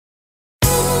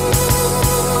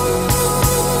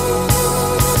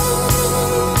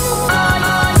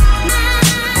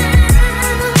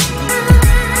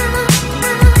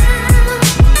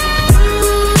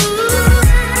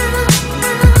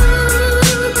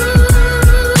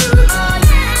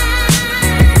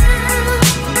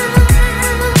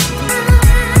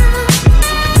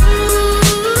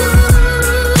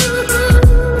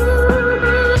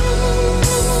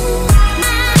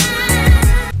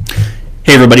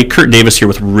everybody, Curt Davis here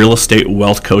with Real Estate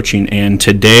Wealth Coaching, and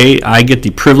today I get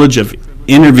the privilege of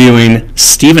interviewing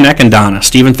Stephen Akindona.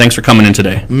 Stephen, thanks for coming in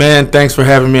today. Man, thanks for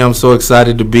having me. I'm so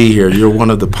excited to be here. You're one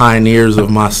of the pioneers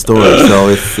of my story, so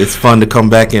it's fun to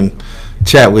come back and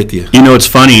chat with you. You know, it's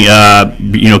funny,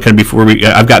 kind of before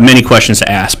I've got many questions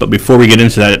to ask, but before we get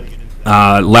into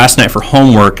that, last night for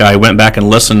homework, I went back and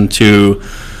listened to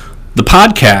the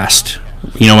podcast,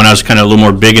 when I was kind of a little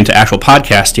more big into actual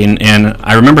podcasting, and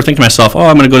I remember thinking to myself,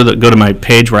 I'm going to go to my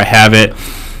page where I have it.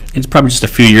 It's probably just a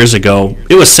few years ago.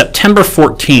 It was September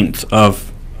 14th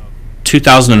of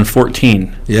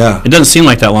 2014. Yeah. It doesn't seem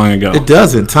like that long ago. It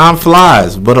doesn't. Time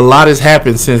flies, but a lot has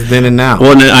happened since then and now.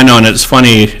 Well, I know, and it's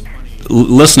funny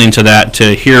listening to that,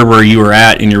 to hear where you were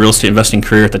at in your real estate investing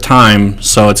career at the time,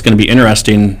 so it's going to be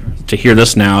interesting to hear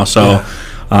this now. So. Yeah.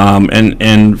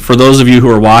 And for those of you who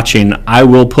are watching, I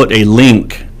will put a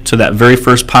link to that very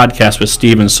first podcast with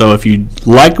Stephen. So if you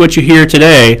like what you hear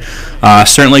today,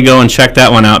 certainly go and check that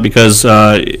one out, because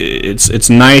it's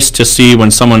nice to see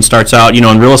when someone starts out.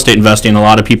 In real estate investing, a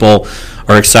lot of people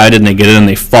are excited and they get in and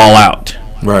they fall out,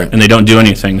 right? And they don't do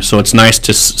anything. So it's nice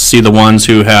to see the ones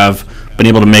who have been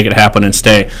able to make it happen and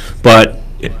stay. But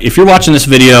if you're watching this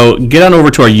video, get on over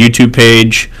to our YouTube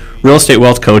page, Real Estate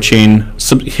Wealth Coaching.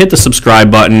 Hit the subscribe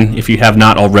button if you have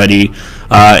not already.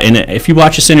 And if you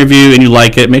watch this interview and you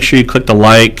like it, make sure you click the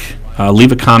like,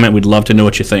 leave a comment. We'd love to know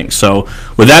what you think. So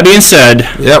with that being said,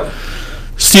 yep.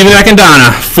 Stephen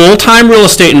Akindona, full-time real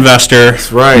estate investor.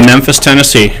 That's right. Memphis,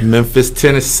 Tennessee. Memphis,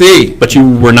 Tennessee. But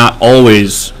you were not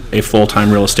always a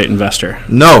full-time real estate investor.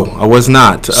 No, I was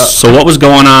not. So what was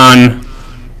going on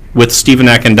with Stephen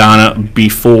Akindona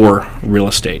before real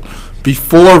estate?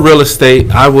 Before real estate,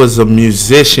 I was a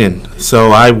musician. So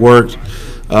I worked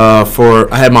I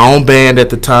had my own band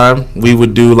at the time. We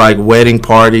would do like wedding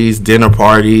parties, dinner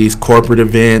parties, corporate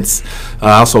events.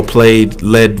 I also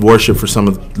led worship for some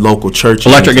of the local churches.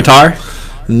 Electric guitar?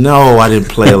 No, I didn't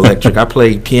play electric. I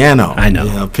played piano. I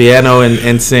know. Piano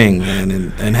and sing,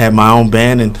 and had my own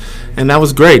band, and that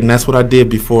was great. And that's what I did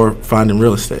before finding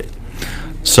real estate.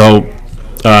 So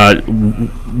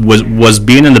was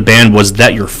being in the band, was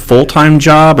that your full-time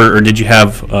job, or did you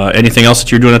have anything else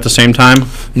that you were doing at the same time?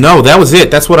 No, that was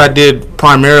it. That's what I did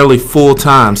primarily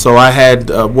full-time. So I had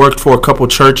worked for a couple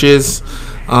churches,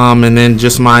 and then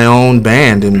just my own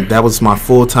band, and that was my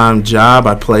full-time job.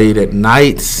 I played at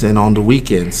nights and on the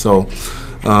weekends. So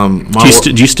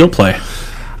do you still play?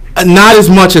 Not as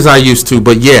much as I used to,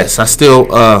 but yes, I still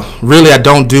I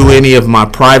don't do any of my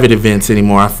private events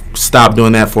anymore. I've stopped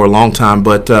doing that for a long time,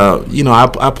 but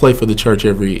I play for the church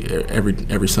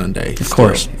every Sunday. Of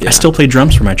course. Yeah. I still play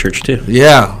drums for my church too.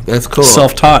 Yeah, that's cool.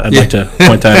 Self-taught. I'd like to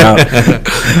point that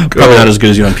out. Probably not as good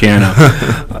as you on piano.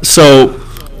 So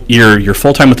you're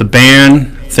full-time with the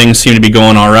band. Things seem to be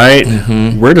going all right.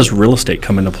 Mm-hmm. Where does real estate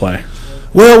come into play?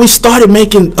 Well, we started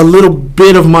making a little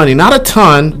bit of money, not a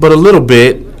ton, but a little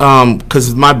bit,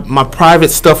 because my private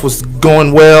stuff was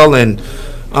going well, and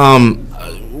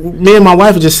me and my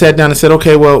wife just sat down and said,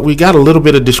 okay, well, we got a little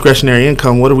bit of discretionary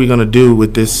income. What are we going to do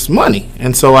with this money?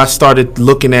 And so I started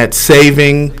looking at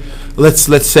saving.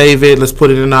 Let's save it. Let's put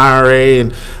it in an IRA.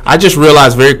 And I just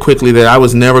realized very quickly that I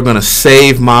was never going to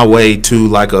save my way to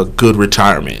like a good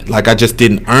retirement. Like I just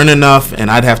didn't earn enough, and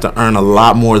I'd have to earn a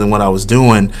lot more than what I was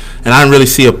doing. And I didn't really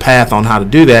see a path on how to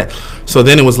do that. So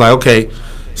then it was like, okay,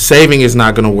 saving is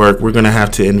not going to work. We're going to have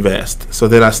to invest. So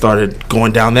then I started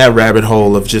going down that rabbit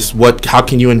hole of just how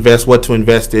can you invest, what to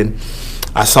invest in.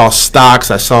 I saw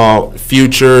stocks, I saw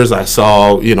futures, I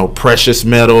saw, precious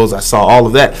metals, I saw all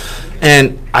of that.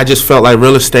 And I just felt like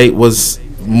real estate was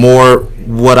more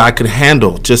what I could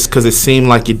handle, just because it seemed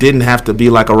like you didn't have to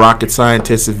be like a rocket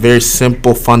scientist. It's very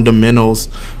simple fundamentals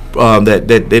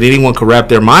that anyone could wrap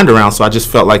their mind around. So I just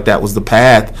felt like that was the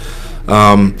path.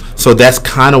 So that's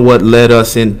kind of what led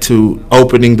us into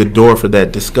opening the door for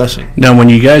that discussion. Now, when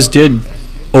you guys did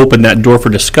open that door for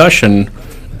discussion,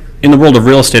 in the world of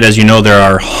real estate, as you know, there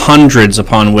are hundreds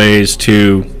upon ways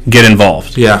to get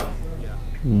involved. Yeah.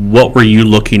 What were you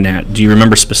looking at? Do you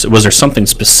remember? Was there something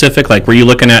specific? Like, were you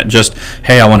looking at just,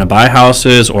 hey, I want to buy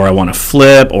houses, or I want to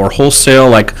flip, or wholesale?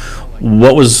 Like,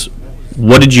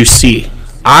 what did you see?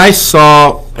 I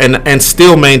saw and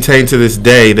still maintain to this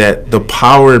day that the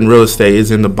power in real estate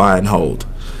is in the buy and hold.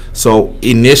 So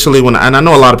initially, and I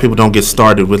know a lot of people don't get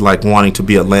started with like wanting to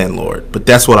be a landlord, but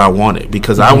that's what I wanted,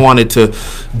 because I wanted to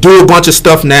do a bunch of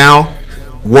stuff now,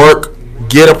 work,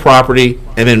 get a property,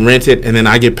 and then rent it, and then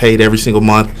I get paid every single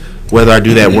month whether I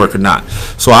do that work or not.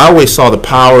 So I always saw the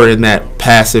power in that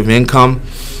passive income.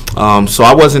 So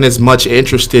I wasn't as much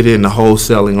interested in the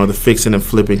wholesaling or the fixing and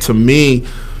flipping. To me,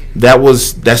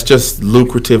 that's just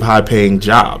lucrative, high-paying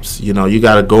jobs. You know, you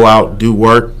got to go out, do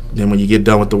work. Then when you get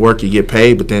done with the work, you get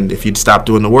paid. But then if you stop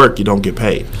doing the work, you don't get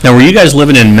paid. Now, were you guys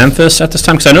living in Memphis at this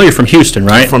time? Because I know you're from Houston,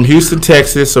 right? From Houston,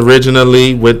 Texas,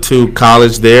 originally. Went to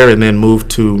college there and then moved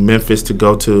to Memphis to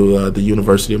go to the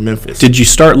University of Memphis. Did you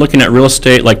start looking at real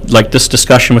estate, like this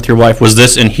discussion with your wife? Was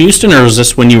this in Houston, or was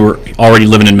this when you were already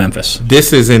living in Memphis?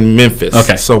 This is in Memphis.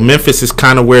 Okay. So Memphis is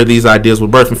kind of where these ideas were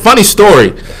birthed. And funny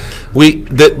story. We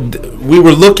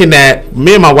were looking at,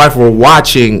 me and my wife were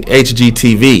watching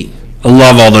HGTV. I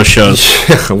love all those shows.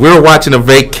 We were watching a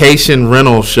vacation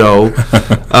rental show,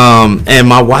 and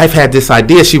my wife had this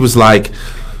idea. She was like,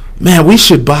 man, we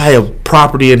should buy a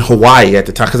property in Hawaii at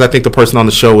the time, because I think the person on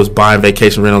the show was buying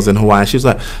vacation rentals in Hawaii. She was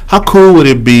like, how cool would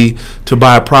it be to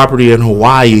buy a property in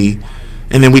Hawaii,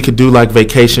 and then we could do like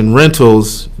vacation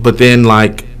rentals, but then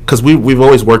like, because we've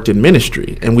always worked in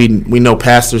ministry, and we know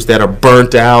pastors that are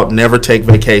burnt out, never take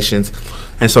vacations.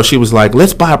 And so she was like,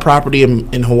 let's buy a property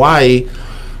in Hawaii,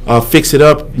 fix it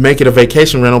up, make it a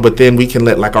vacation rental, but then we can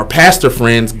let like our pastor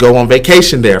friends go on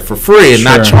vacation there for free and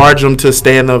not charge them to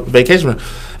stay in the vacation rental.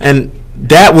 And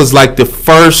that was like the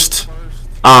first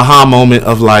aha moment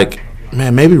of like,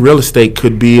 man, maybe real estate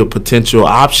could be a potential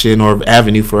option or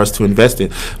avenue for us to invest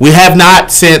in. We have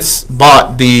not since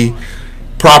bought the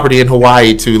property in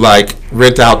Hawaii to like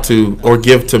rent out to or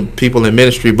give to people in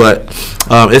ministry, but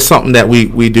it's something that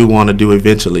we do want to do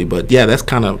eventually. But yeah, that's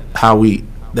kind of how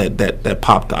that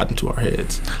popped out into our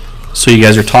heads. So you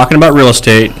guys are talking about real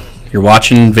estate. You're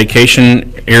watching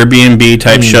vacation Airbnb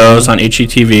type shows on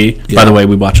HGTV. Yeah. By the way,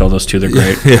 we watch all those too. They're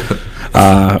great.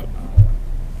 Yeah.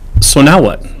 So now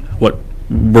what?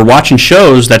 We're watching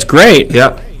shows. That's great.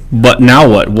 Yeah. But now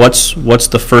what? What's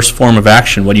the first form of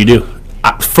action? What do you do?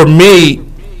 For me,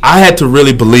 I had to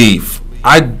really believe.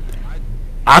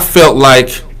 I felt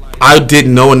like I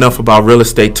didn't know enough about real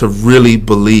estate to really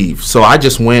believe. So I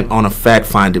just went on a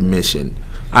fact-finding mission.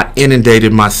 I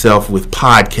inundated myself with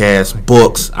podcasts,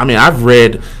 books. I mean, I've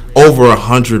read over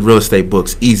 100 real estate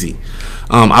books, easy.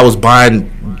 I was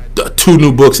buying 2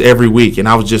 new books every week, and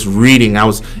I was just reading. I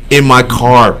was in my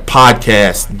car,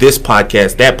 podcast, this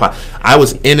podcast, that podcast. I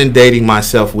was inundating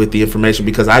myself with the information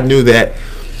because I knew that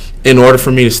in order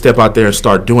for me to step out there and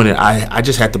start doing it, I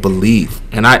just had to believe.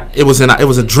 And it was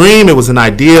a dream, it was an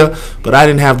idea, but I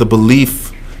didn't have the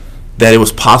belief that it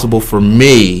was possible for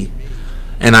me.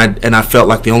 And I felt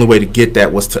like the only way to get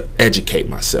that was to educate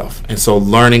myself. And so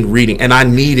learning, reading, and I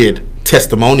needed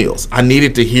testimonials. I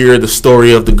needed to hear the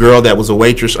story of the girl that was a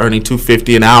waitress earning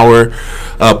 $250 an hour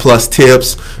plus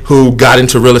tips, who got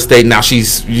into real estate. Now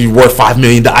she's worth $5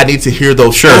 million. I need to hear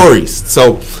those stories.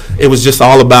 So it was just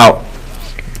all about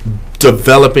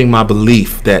developing my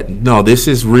belief that no, this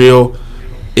is real,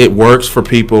 it works for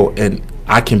people, and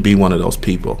I can be one of those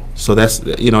people. So that's,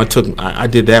 I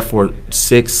did that for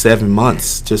 6-7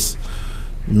 months, just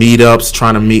meetups,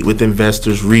 trying to meet with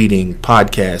investors, reading,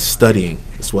 podcasts, studying.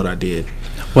 That's what I did.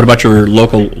 What about your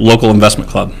local investment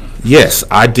club? Yes,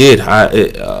 I did.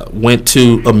 I went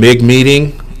to a MIG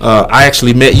meeting. I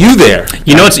actually met you there.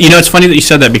 It's funny that you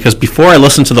said that, because before I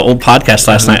listened to the old podcast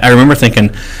last night, I remember thinking,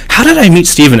 how did I meet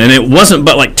Stephen? And it wasn't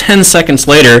but like 10 seconds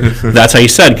later, that's how you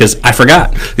said, because I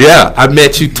forgot. Yeah,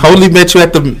 totally met you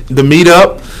at the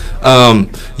meetup.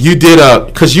 You did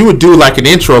because you would do like an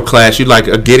intro class. You'd like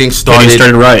a getting started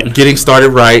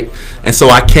right. And so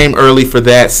I came early for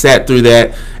that, sat through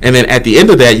that, and then at the end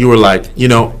of that, you were like,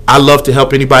 I love to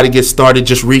help anybody get started.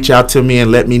 Just reach out to me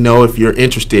and let me know if you're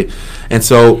interested. And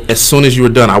so as soon as you were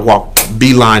done, I walked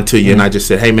beeline to you, and I just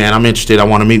said, hey man, I'm interested. I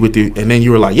want to meet with you. And then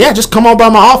you were like, yeah, just come on by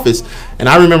my office. And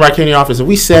I remember I came to your office, and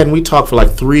we sat and we talked for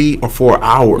like 3 or 4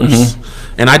 hours.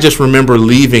 And I just remember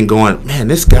leaving going, man,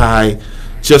 this guy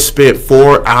just spent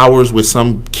 4 hours with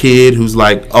some kid who's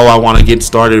like, oh, I want to get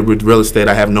started with real estate.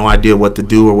 I have no idea what to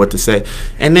do or what to say.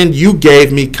 And then you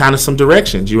gave me kind of some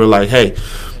directions. You were like, hey,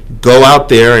 go out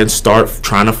there and start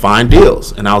trying to find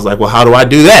deals. And I was like, well, how do I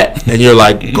do that? And you're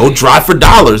like, go drive for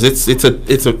dollars. It's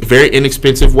a very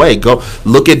inexpensive way. Go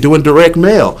look at doing direct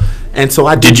mail. And so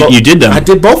I did. You did them. I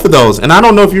did both of those. And I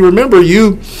don't know if you remember,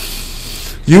 you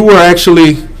were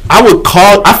actually.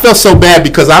 I felt so bad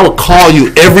because I would call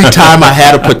you every time I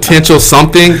had a potential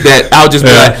something that I would just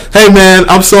be like, hey man,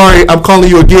 I'm sorry, I'm calling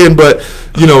you again, but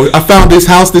I found this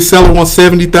house, this seller wants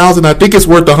 $70,000, I think it's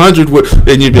worth $100,000,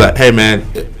 and you'd be like, hey man,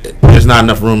 there's not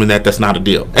enough room in that's not a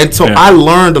deal. And so I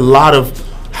learned a lot of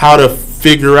how to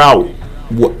figure out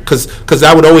because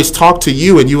I would always talk to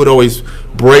you, and you would always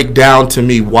break down to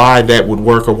me why that would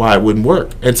work or why it wouldn't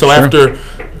work. And so after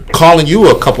calling you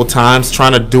a couple times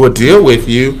trying to do a deal with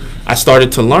you, I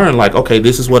started to learn, like, okay,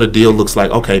 this is what a deal looks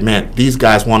like. Okay, man, these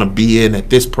guys want to be in at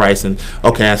this price. And,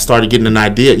 okay, I started getting an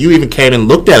idea. You even came and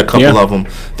looked at a couple of them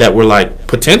that were, like,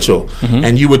 potential.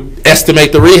 And you would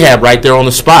estimate the rehab right there on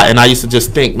the spot. And I used to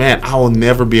just think, man, I will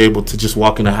never be able to just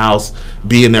walk in the house,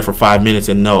 be in there for 5 minutes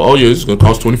and know, oh, yeah, this is going to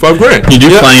cost $25,000. You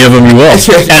do plenty of them, you will, as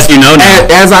you know now.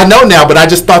 As I know now, but I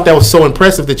just thought that was so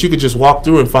impressive that you could just walk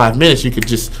through in 5 minutes. You could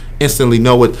just instantly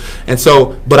know what. And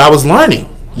so, but I was learning.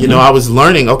 You know, I was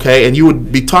learning, okay, and you would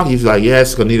be talking, you'd be like, yeah,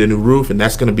 it's going to need a new roof, and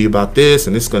that's going to be about this,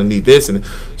 and it's going to need this. And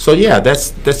so, yeah,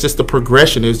 that's just the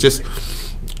progression. It's just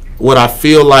what I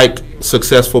feel like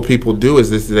successful people do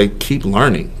is they keep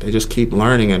learning. They just keep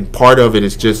learning, and part of it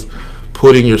is just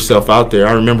putting yourself out there.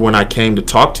 I remember when I came to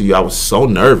talk to you, I was so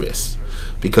nervous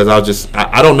because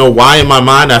I don't know why in my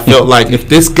mind I felt like if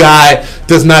this guy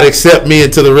does not accept me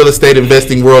into the real estate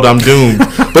investing world, I'm doomed.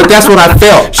 But that's what I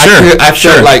felt. I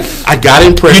felt like I got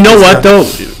impressed. You know what, though?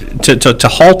 To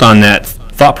halt on that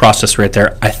thought process right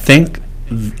there, I think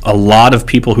a lot of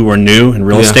people who are new in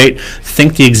real estate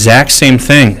think the exact same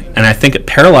thing. And I think it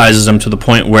paralyzes them to the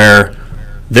point where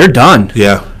they're done.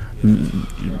 Yeah.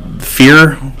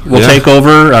 Fear will take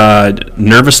over,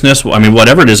 nervousness, I mean,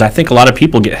 whatever it is. I think a lot of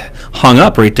people get hung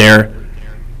up right there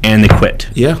and they quit.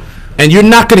 Yeah. And you're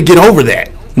not going to get over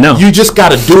that. No. You just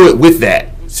got to do it with that.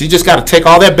 So you just got to take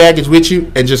all that baggage with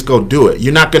you and just go do it.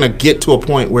 You're not going to get to a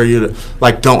point where you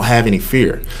like don't have any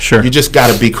fear. Sure. You just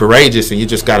got to be courageous and you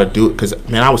just got to do it because,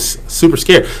 man, I was super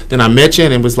scared. Then I met you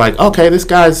and was like, okay, this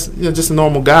guy's just a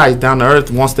normal guy. He's down to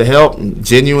earth, wants to help, and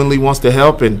genuinely wants to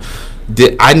help. And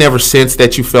I never sensed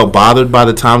that you felt bothered by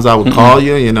the times I would call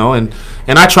you, and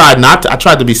I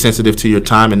tried to be sensitive to your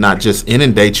time and not just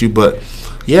inundate you, but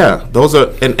yeah, those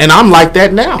are, and I'm like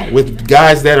that now with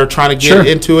guys that are trying to get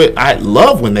into it. I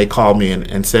love when they call me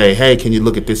and say, hey, can you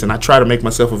look at this? And I try to make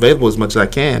myself available as much as I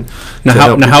can.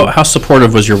 Now, how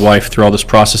supportive was your wife through all this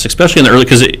process, especially in the early,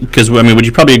 because I mean, would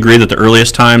you probably agree that the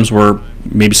earliest times were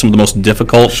maybe some of the most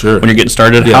difficult when you're getting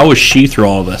started? Yeah. How was she through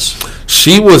all of this?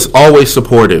 She was always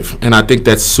supportive, and I think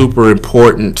that's super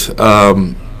important.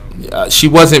 She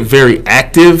wasn't very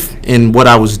active in what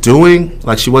I was doing.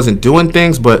 Like, she wasn't doing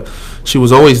things, but she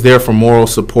was always there for moral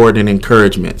support and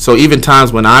encouragement. So even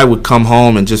times when I would come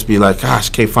home and just be like, gosh,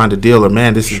 can't find a deal, or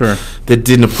man, this is, that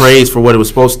didn't appraise for what it was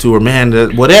supposed to, or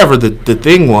man, whatever the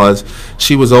thing was,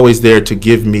 she was always there to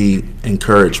give me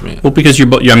encouragement. Well, because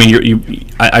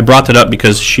I brought that up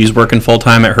because she's working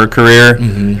full-time at her career.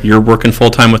 You're working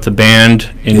full-time with the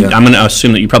band, and I'm going to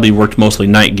assume that you probably worked mostly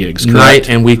night gigs, correct? Night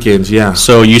and weekends, yeah.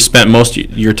 So you spent most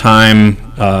of your time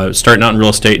starting out in real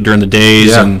estate during the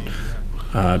days and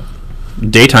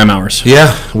daytime hours.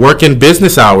 Yeah, working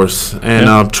business hours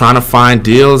and trying to find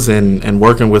deals and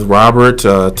working with Robert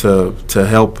to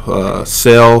help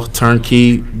sell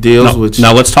turnkey deals.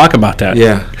 Now let's talk about that.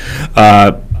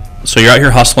 Yeah. So you're out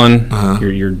here hustling.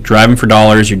 You're driving for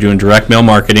dollars. You're doing direct mail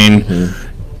marketing.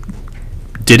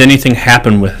 Did anything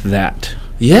happen with that?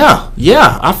 Yeah.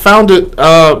 I found it.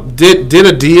 Did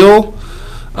a deal.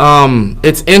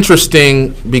 It's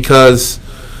interesting because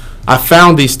I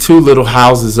found these two little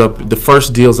houses up, the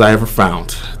first deals I ever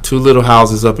found, two little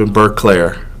houses up in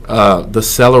BRRRR. The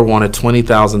seller wanted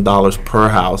 $20,000 per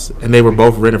house, and they were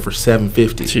both rented for $750.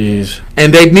 Jeez.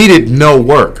 And they needed no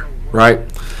work, right?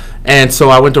 And so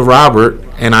I went to Robert,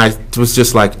 and I was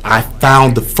just like, I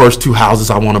found the first two houses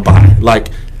I want to buy. Like,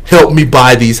 help me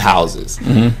buy these houses.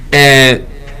 And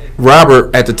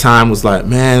Robert at the time was like,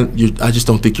 man, I just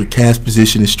don't think your cash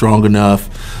position is strong enough.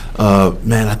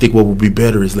 Man, I think what would be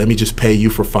better is let me just pay you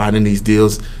for finding these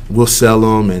deals. We'll sell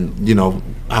them, and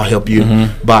I'll help you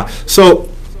buy. So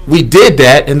we did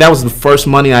that, and that was the first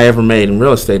money I ever made in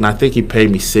real estate. And I think he paid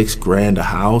me $6,000 a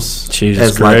house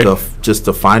as great. Like just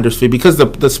a finder's fee because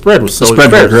the spread was so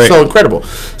incredible.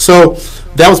 So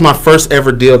that was my first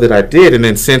ever deal that I did, and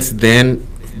then since then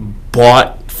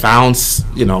found,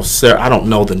 I don't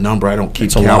know the number, I don't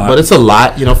keep count, but it's a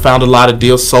lot. Found a lot of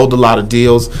deals, sold a lot of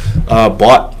deals,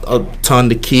 bought a ton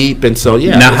to keep, and so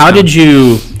Now, how did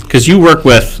you? Because you work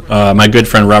with my good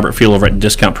friend Robert Field over at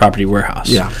Discount Property Warehouse.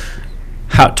 Yeah.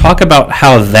 Talk about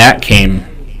how that came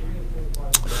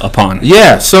upon.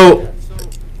 Yeah. So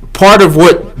part of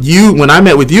when I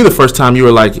met with you the first time, you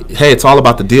were like, hey, it's all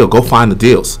about the deal. Go find the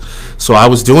deals. So I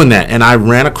was doing that, and I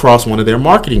ran across one of their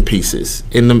marketing pieces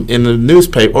in the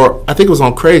newspaper, or I think it was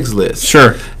on Craigslist.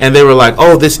 Sure. And they were like,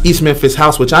 oh, this East Memphis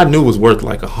house, which I knew was worth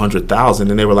like $100,000,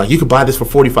 and they were like, you could buy this for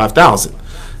 $45,000.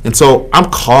 And so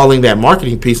I'm calling that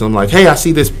marketing piece, and I'm like, hey, I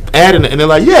see this ad, and they're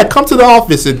like, yeah, come to the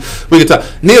office and we can talk.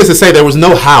 Needless to say, there was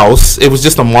no house. It was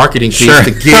just a marketing piece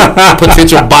to get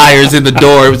potential buyers in the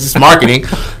door. It was just marketing.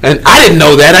 And I didn't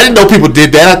know that. I didn't know people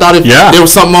did that. I thought if there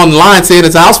was something online saying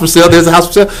it's a house for sale, there's a house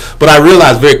for sale. But I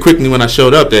realized very quickly when I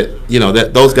showed up that,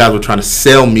 that those guys were trying to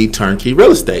sell me turnkey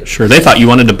real estate. Sure. They thought you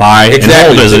wanted to buy and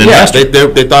hold as an investor.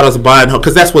 They thought I was buying,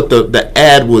 because that's what the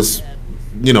ad was,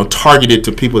 targeted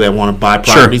to people that want to buy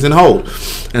properties and hold.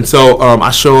 And so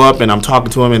I show up and I'm talking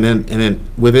to them, and then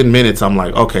within minutes I'm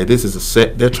like, okay, this is a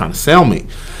set. They're trying to sell me.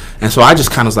 And so I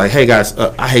just kind of was like, hey guys,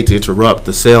 I hate to interrupt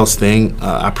the sales thing.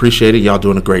 I appreciate it. Y'all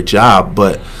doing a great job,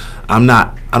 but I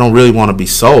don't really want to be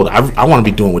sold. I want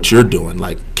to be doing what you're doing.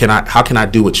 Like, how can I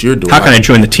do what you're doing? How can I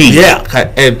join the team?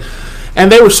 Yeah. And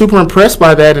they were super impressed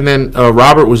by that. And then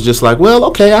Robert was just like, well,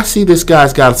 okay, I see this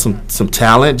guy's got some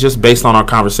talent just based on our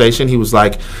conversation. He was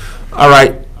like, all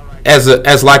right,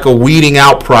 as like a weeding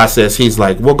out process, he's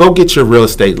like, well, go get your real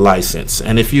estate license.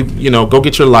 And if you go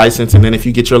get your license, and then if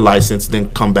you get your license, then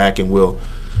come back and we'll.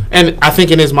 And I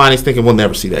think in his mind, he's thinking, we'll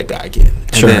never see that guy again.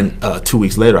 Sure. And then 2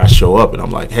 weeks later, I show up, and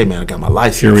I'm like, hey, man, I got my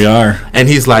license. Here we are. And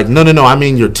he's like, no, I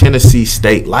mean your Tennessee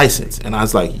state license. And I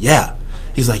was like, yeah.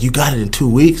 He's like, you got it in 2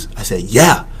 weeks? I said,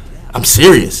 yeah, I'm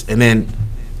serious. And then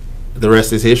the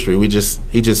rest is history. He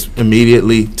just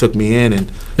immediately took me in.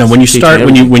 And now, when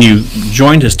you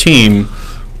joined his team,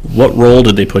 what role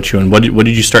did they put you in? What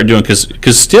did you start doing? Because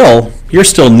you're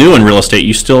still new in real estate.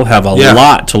 You still have a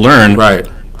lot to learn. Right.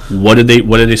 What did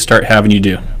they start having you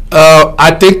do?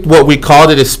 I think what we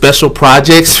called it is special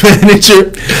projects manager.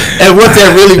 And what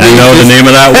that really means, I know the name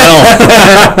of that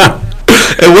well.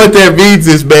 And what that means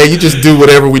is, man, you just do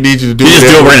whatever we need you to do. You just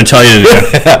do what we're going to tell you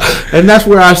to do. And that's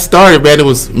where I started, man. It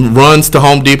was runs to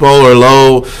Home Depot or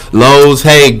Lowe's.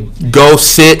 Hey, go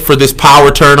sit for this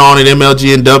power turn on at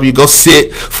MLG&W. Go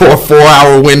sit for a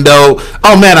 4-hour window.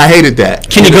 Oh, man, I hated that.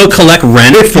 Can you go collect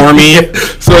rent for me?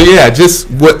 So, yeah,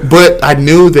 but I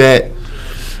knew that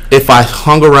if I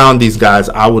hung around these guys,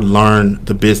 I would learn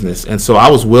the business. And so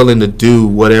I was willing to do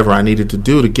whatever I needed to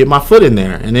do to get my foot in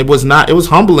there. And it was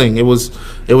humbling. It was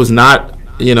not,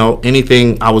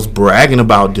 anything I was bragging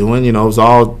about doing. It was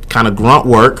all kind of grunt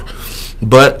work.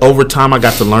 But over time, I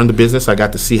got to learn the business. I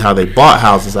got to see how they bought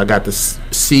houses. I got to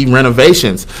see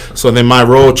renovations. So then my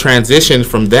role transitioned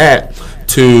from that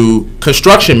to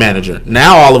construction manager.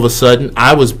 Now, all of a sudden,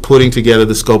 I was putting together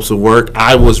the scopes of work.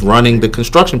 I was running the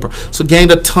construction. So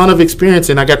gained a ton of experience,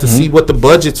 and I got to see what the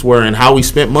budgets were and how we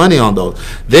spent money on those.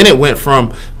 Then it went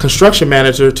from construction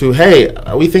manager to, hey,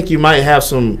 we think you might have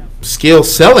some skill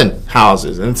selling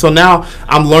houses. And so now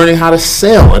I'm learning how to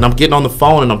sell, and I'm getting on the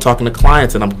phone and I'm talking to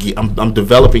clients, and I'm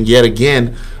developing yet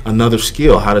again another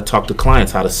skill, how to talk to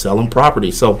clients, how to sell them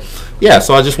property. So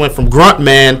I just went from grunt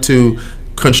man to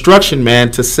construction man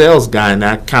to sales guy, and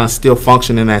I kind of still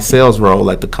function in that sales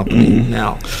role at the company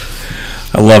now.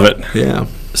 I love it. Yeah.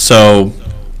 So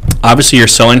obviously you're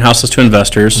selling houses to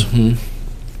investors.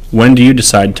 When do you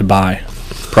decide to buy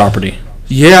property?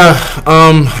 Yeah,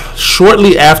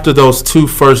 shortly after those two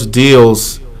first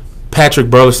deals, Patrick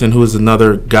Burleson, who is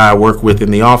another guy I work with in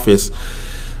the office,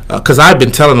 because I've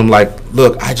been telling him, like,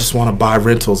 look, I just want to buy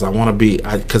rentals. I want to be,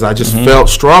 because I just felt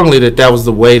strongly that was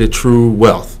the way to true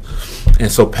wealth.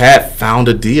 And so Pat found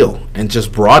a deal and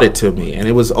just brought it to me, and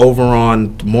it was over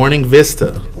on Morning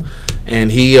Vista.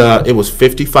 And it was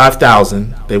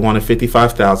 $55,000. They wanted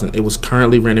 $55,000. It was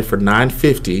currently rented for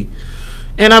 $950.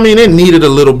 And I mean, it needed a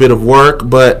little bit of work,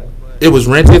 but it was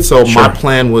rented. So my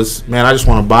plan was, man, I just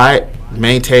want to buy it,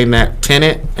 maintain that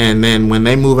tenant, and then when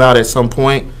they move out at some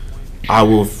point, I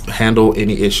will handle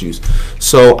any issues.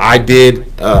 So I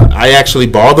did. I actually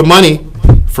borrowed the money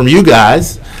from you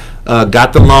guys,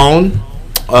 got the loan.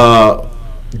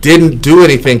 Didn't do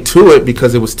anything to it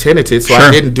because it was tenanted, so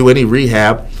I didn't do any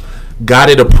rehab. Got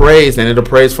it appraised, and it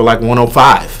appraised for like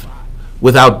 105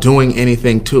 without doing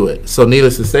anything to it. So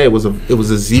needless to say, it was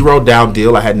a zero down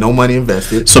deal. I had no money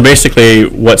invested. So basically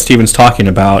what Stephen's talking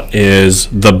about is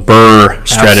the BRRRR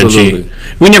strategy. Absolutely.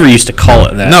 We never used to call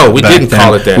it that. No, we didn't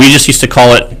call it that. We just used to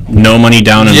call it no money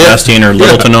down investing or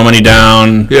little to no money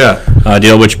down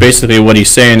deal, which basically what he's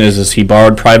saying is he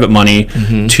borrowed private money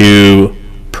to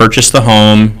purchase the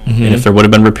home, and if there would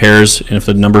have been repairs, and if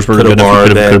the numbers were good,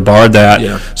 could have borrowed that.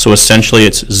 Yeah. So essentially,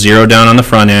 it's zero down on the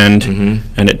front end,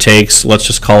 and it takes, let's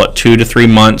just call it 2 to 3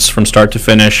 months from start to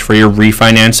finish for your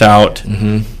refinance out.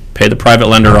 Pay the private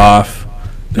lender off.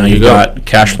 Now you got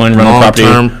cash flowing rental property.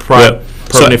 Long-term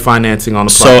permanent financing on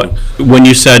the property. So when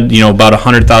you said about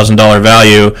 $100,000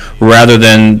 value, rather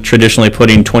than traditionally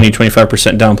putting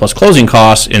 20-25% down plus closing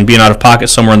costs and being out of pocket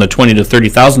somewhere in the $20,000 to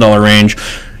 $30,000 range,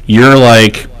 you're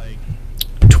like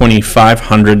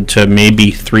 $2,500 to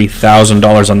maybe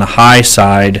 $3,000 on the high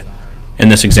side in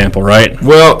this example, right?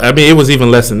 Well, I mean, it was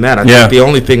even less than that. I think the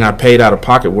only thing I paid out of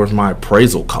pocket was my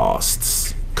appraisal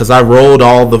costs, because I rolled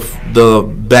all the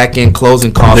back end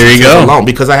closing costs. There you go. The loan,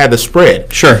 because I had the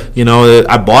spread. Sure. You know,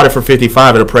 I bought it for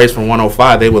 55. It appraised for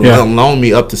 105. They would loan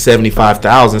me up to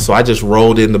 75,000. So I just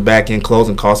rolled in the back end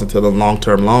closing costs into the long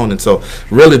term loan, and so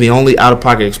really the only out of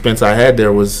pocket expense I had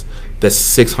there was the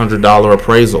 $600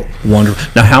 appraisal.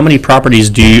 Wonderful. Now, how many properties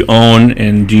do you own,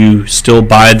 and do you still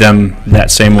buy them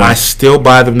that same way? I still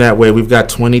buy them that way. We've got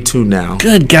 22 now.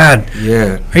 Good God.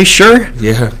 Yeah. Are you sure?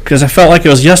 Yeah. Because I felt like it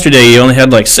was yesterday you only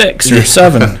had like 6 or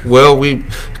 7. Well, a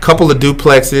couple of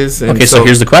duplexes. And okay, so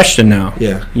here's the question now.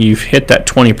 Yeah. You've hit that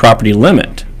 20 property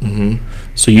limit. Mm-hmm.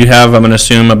 So you have, I'm going to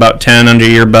assume, about 10 under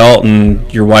your belt,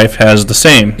 and your wife has the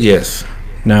same. Yes.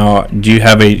 Now, do you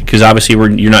have because obviously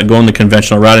you're not going the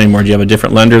conventional route anymore. Do you have a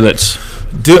different lender that's?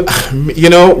 Yes.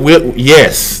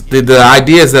 The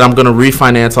idea is that I'm going to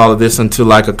refinance all of this into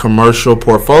like a commercial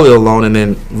portfolio loan, and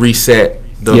then reset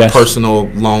the personal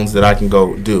loans that I can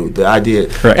go do. The idea.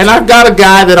 Correct. And I've got a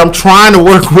guy that I'm trying to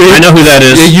work with. I know who that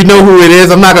is. Yeah, you know who it is.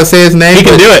 I'm not going to say his name. He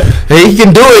can do it. He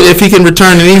can do it if he can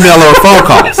return an email or a phone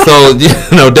call. So,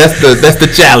 that's the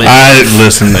challenge.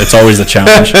 Listen, it's always the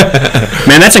challenge.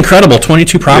 Man, that's incredible.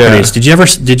 22 properties. Yeah.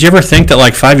 Did you ever think that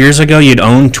like 5 years ago you'd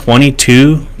own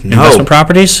 22 investment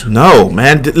properties? No,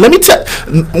 man. Let me tell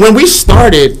you, when we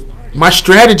started, my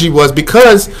strategy was,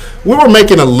 because we were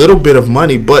making a little bit of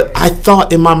money, but I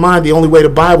thought in my mind the only way to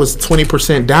buy was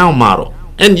 20% down model.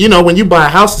 And when you buy a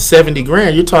house of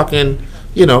 $70,000, you're talking,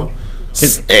 $8, $9,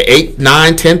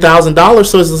 $10,000.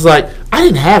 So it's just like, I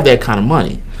didn't have that kind of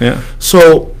money. Yeah.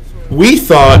 So we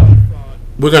thought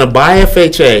we're gonna buy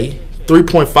FHA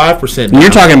 3.5%. You're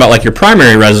talking about like your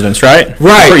primary residence, right?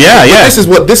 Right. Yeah. This is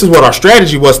what our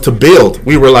strategy was to build.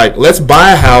 We were like, let's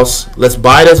buy a house, let's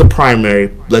buy it as a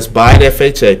primary, let's buy it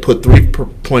FHA, put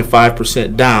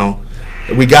 3.5% down.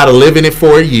 We got to live in it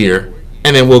for a year,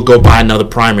 and then we'll go buy another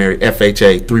primary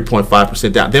FHA,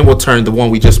 3.5% down. Then we'll turn the one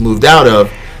we just moved out of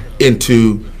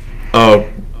into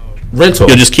rental.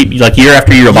 You'll just keep, like, year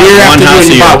after year, buy one house a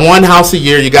year. You buy one house a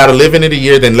year. You got to live in it a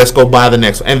year. Then let's go buy the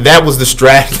next one. And that was the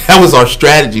That was our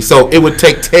strategy. So it would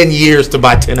take 10 years to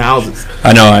buy 10 houses.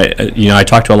 I know. I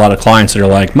talk to a lot of clients that are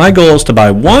like, my goal is to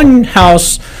buy one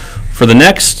house for the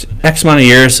next X amount of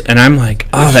years, and I'm like,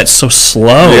 oh, that's so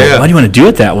slow. Yeah. Why do you want to do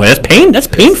it that way? That's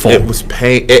painful. It was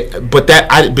pain.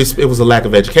 It was a lack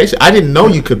of education. I didn't know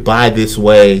you could buy this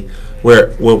way.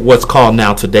 Where what's called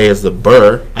now today is the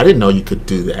BRRRR. I didn't know you could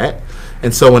do that.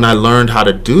 And so when I learned how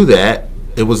to do that,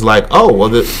 it was like, oh, well,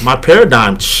 my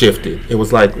paradigm shifted. It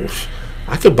was like,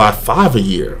 I could buy 5 a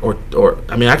year, or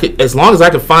I mean, I could, as long as I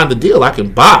can find the deal, I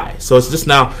can buy. So it's just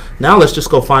now let's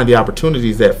just go find the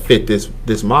opportunities that fit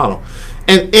this model.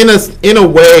 And in a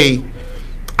way,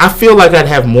 I feel like I'd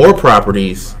have more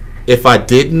properties if I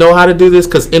didn't know how to do this,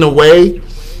 because in a way,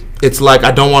 it's like I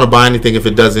don't want to buy anything if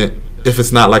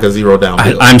it's not like a zero down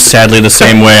deal. I'm sadly the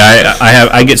same way.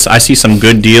 I see some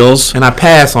good deals, and I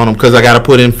pass on them because I got to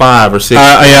put in 5 or 6.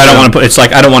 I don't want to put. It's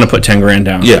like I don't want to put $10,000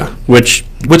 down. Yeah, which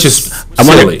is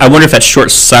silly. I wonder if that's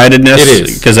short-sightedness. It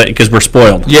is, because we're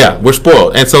spoiled. Yeah, we're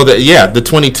spoiled, and so the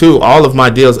 22, all of my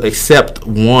deals except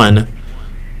one,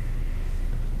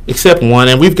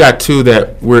 and we've got 2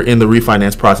 that we're in the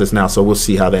refinance process now, so we'll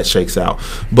see how that shakes out.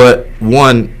 But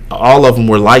all of them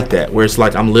were like that, where it's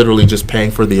like I'm literally just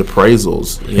paying for the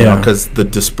appraisals, you know, because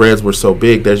the spreads were so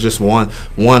big. There's just one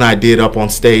I did up on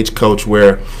Stagecoach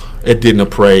where it didn't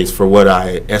appraise for what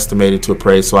I estimated to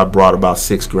appraise, so I brought about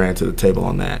 $6,000 to the table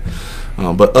on that.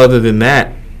 But other than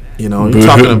that, you're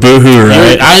talking boohoo,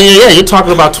 right? You're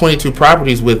talking about 22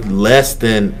 properties with less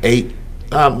than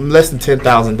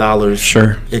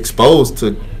 $10,000 exposed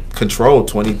to control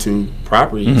 22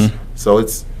 properties. Mm-hmm. So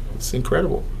it's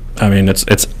incredible. I mean,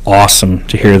 it's awesome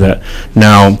to hear that.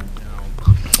 Now,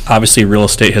 obviously, real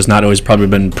estate has not always probably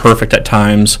been perfect at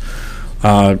times.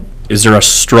 Is there a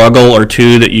struggle or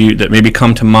two that maybe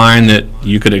come to mind that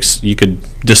you could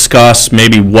discuss?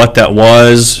 Maybe what that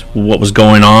was, what was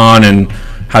going on, and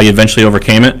how you eventually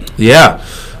overcame it? Yeah,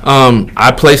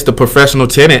 I placed a professional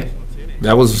tenant.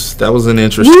 That was an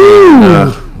interesting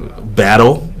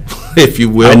battle, if you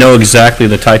will. I know exactly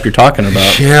the type you're talking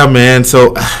about. Yeah, man.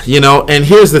 So, and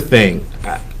here's the thing.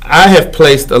 I have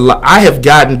placed I have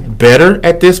gotten better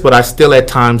at this, but I still at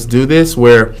times do this,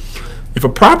 where if a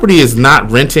property is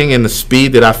not renting in the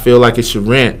speed that I feel like it should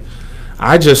rent,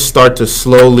 I just start to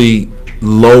slowly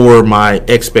lower my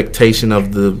expectation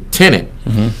of the tenant.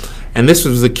 Mm-hmm. And this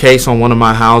was the case on one of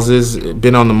my houses.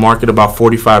 Been on the market about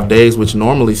 45 days, which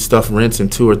normally stuff rents in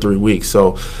 2 or 3 weeks.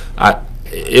 So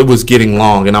it was getting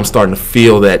long, and I'm starting to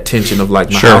feel that tension of like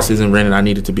my house isn't rented. I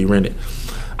need it to be rented.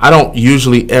 I don't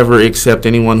usually ever accept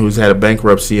anyone who's had a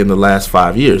bankruptcy in the last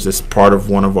 5 years. It's part of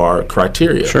one of our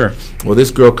criteria. Sure. Well,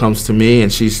 this girl comes to me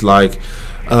and she's like,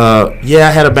 yeah,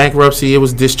 I had a bankruptcy. It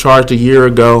was discharged a year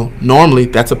ago. Normally,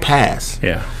 that's a pass.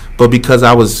 Yeah. But because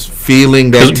I was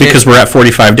feeling that because we're at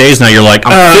 45 days now, you're like,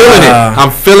 I'm feeling it.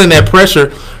 I'm feeling that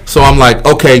pressure. So I'm like,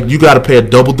 okay, you got to pay a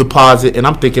double deposit. And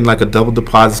I'm thinking like a double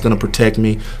deposit is going to protect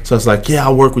me. So it's like, yeah,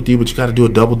 I'll work with you, but you got to do a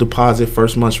double deposit,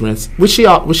 first month's rent, which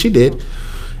she did.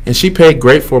 And she paid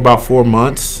great for about 4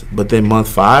 months. But then month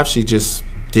 5, she just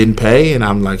didn't pay. And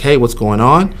I'm like, hey, what's going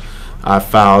on? I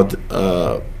filed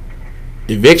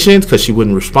evictions because she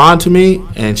wouldn't respond to me,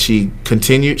 and she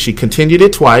continued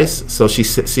it twice. So she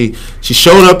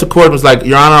showed up to court and was like,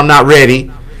 Your Honor, I'm not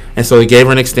ready. And so they gave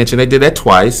her an extension. They did that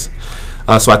twice.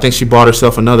 So I think she bought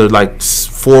herself another like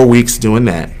 4 weeks doing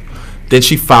that. Then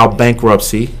she filed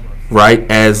bankruptcy right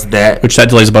as that, which that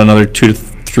delays about another 2 to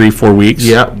 3, 4 weeks.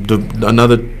 Yeah,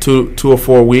 another 2 or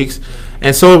 4 weeks.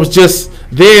 And so it was just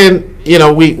then, you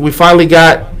know, we finally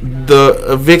got the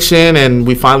eviction and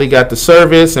we finally got the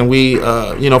service, and we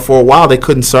you know, for a while they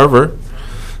couldn't serve her.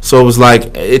 So it was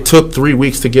like it took 3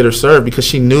 weeks to get her served because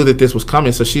she knew that this was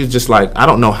coming. So she was just like, I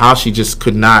don't know how she just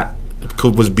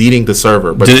was beating the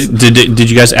server. But did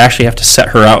you guys actually have to set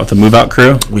her out with the move out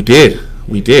crew? We did.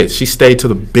 She stayed to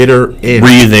the bitter end. Were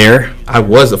you there? I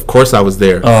was. Of course I was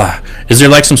there. Is there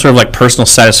like some sort of like personal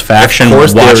satisfaction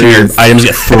watching your items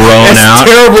get thrown out? It's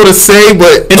terrible to say,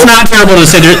 but it's not terrible to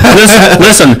say.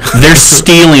 Listen, they're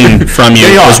stealing from you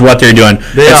is what they're doing.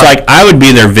 It's like I would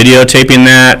be there videotaping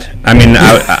that. I mean,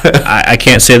 I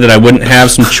can't say that I wouldn't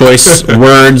have some choice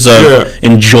words of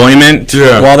enjoyment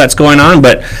while that's going on,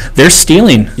 but they're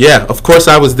stealing. Yeah, of course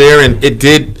I was there, and it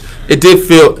did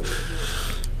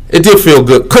feel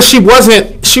good because she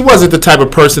wasn't the type of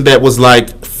person that was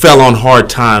like fell on hard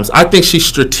times. I think she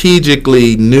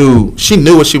strategically knew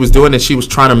what she was doing, and she was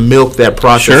trying to milk that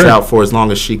process out for as long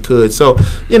as she could. So,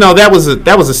 you know, that was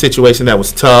a situation that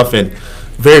was tough and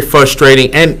very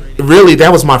frustrating, and really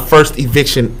that was my first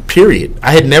eviction period.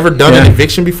 I had never done an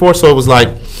eviction before, so it was like,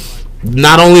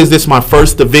 not only is this my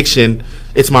first eviction,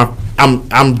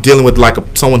 I'm dealing with like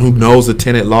someone who knows the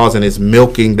tenant laws and is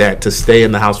milking that to stay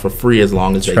in the house for free as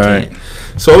long as they can.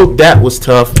 So that was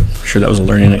tough. I'm sure that was a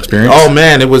learning experience. Oh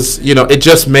man, it was. You know, it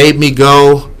just made me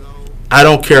go, I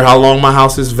don't care how long my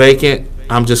house is vacant.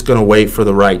 I'm just gonna wait for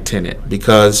the right tenant,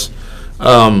 because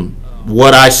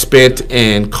what I spent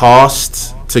in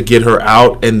costs to get her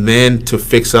out and then to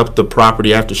fix up the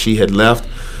property after she had left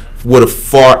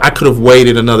I could have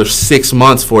waited another 6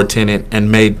 months for a tenant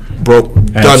and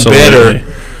done better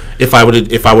if I would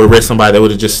have read somebody that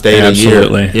would have just stayed a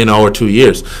year, you know, or 2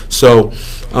 years. So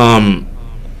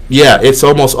yeah, it's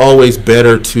almost always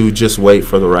better to just wait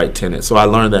for the right tenant. So I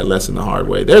learned that lesson the hard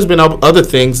way. There's been other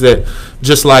things that,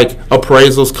 just like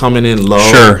appraisals coming in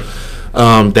low.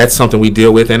 That's something we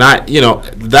deal with, and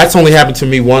that's only happened to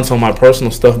me once on my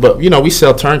personal stuff. But you know, we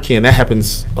sell turnkey, and that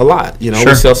happens a lot. You know,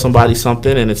 we sell somebody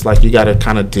something, and it's like you got to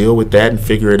kind of deal with that and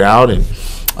figure it out. And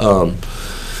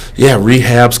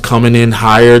rehabs coming in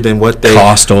higher than what they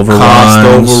cost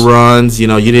overruns. You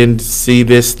know, you didn't see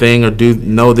this thing or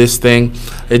know this thing.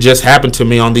 It just happened to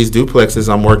me on these duplexes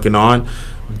I'm working on.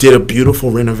 Did a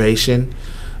beautiful renovation.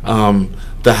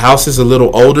 The house is a little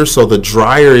older, so the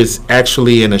dryer is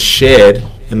actually in a shed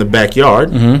in the backyard.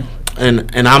 Mm-hmm.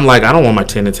 And I'm like, I don't want my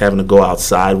tenants having to go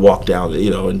outside, walk down, you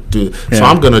know, and do. Yeah. So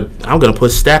I'm gonna put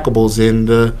stackables in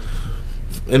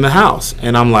the house.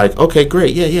 And I'm like, okay,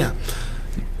 great, yeah.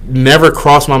 Never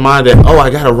crossed my mind that I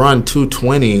gotta run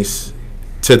 220s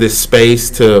to this space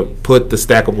to put the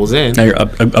stackables in. Now you're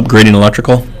upgrading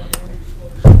electrical.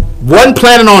 Wasn't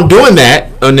planning on doing that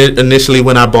initially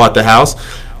when I bought the house,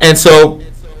 and so.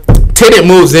 Tenant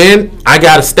moves in, I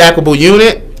got a stackable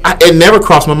unit. It never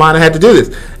crossed my mind I had to do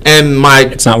this. And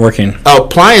it's not working.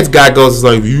 Appliance guy goes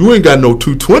like, you ain't got no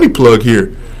 220 plug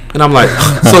here. And I'm like,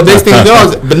 so this thing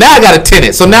goes, but now I got a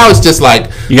tenant. So now it's just like,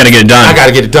 you got to get it done. I got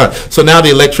to get it done. So now the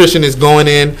electrician is going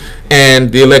in,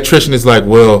 and the electrician is like,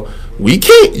 well, you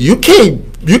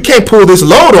can't pull this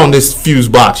load on this fuse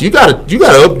box. You gotta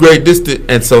upgrade this.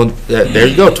 And so there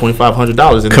you go,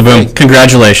 $2,500 in Kaboom.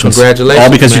 Congratulations. All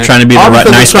because you're trying to be the right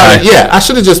nice guy. I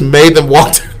should have just made them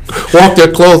walk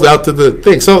their clothes out to the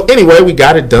thing. So anyway, we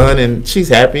got it done, and she's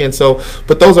happy. And so,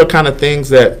 but those are kind of things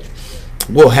that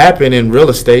will happen in real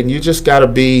estate, and you just got to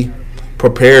be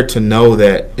prepared to know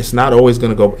that it's not always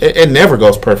going to go. It never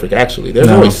goes perfect. Actually, there's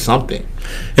always something.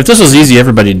 If this was easy,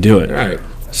 everybody'd do it. Right.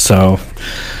 So.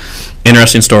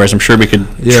 Interesting stories. I'm sure we could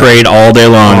trade all day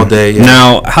long. All day, yeah.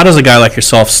 Now, how does a guy like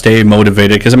yourself stay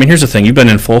motivated? Because, I mean, here's the thing. You've been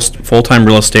in full-time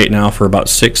real estate now for about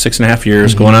 6.5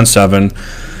 years, going on 7.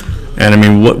 And, I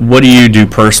mean, what do you do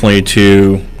personally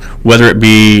to, whether it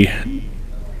be,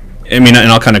 I mean,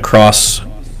 and I'll kind of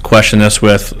cross-question this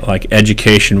with, like,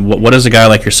 education. What does a guy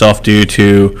like yourself do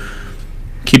to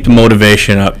keep the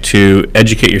motivation up to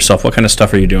educate yourself? What kind of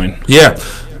stuff are you doing? Yeah.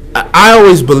 I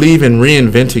always believe in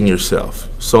reinventing yourself.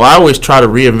 So I always try to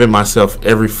reinvent myself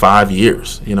every 5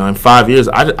 years. You know, in 5 years,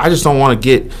 I just don't want to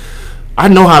get – I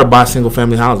know how to buy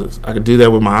single-family houses. I could do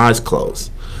that with my eyes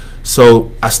closed.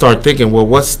 So I start thinking, well,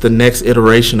 what's the next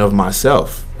iteration of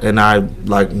myself? And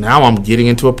now I'm getting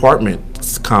into apartment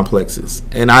complexes.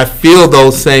 And I feel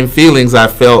those same feelings I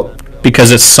felt.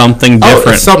 Because it's something different.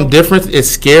 Oh, it's something different. It's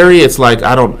scary. It's like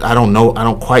I don't know. I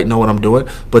don't quite know what I'm doing.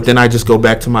 But then I just go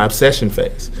back to my obsession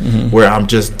phase, where I'm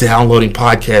just downloading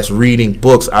podcasts, reading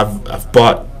books. I've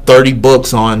bought 30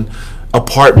 books on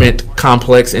apartment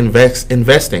complex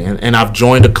investing, and I've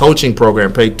joined a coaching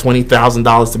program. Paid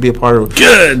 $20,000 to be a part of.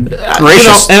 Good,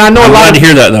 gracious. And I know I'm glad to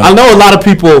hear that, though. I know a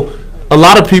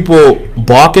lot of people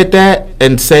balk at that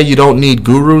and say you don't need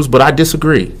gurus, but I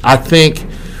disagree. I think.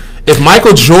 If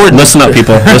Michael Jordan... Listen up,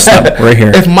 people. Listen up. We're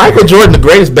here. If Michael Jordan, the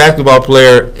greatest basketball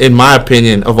player, in my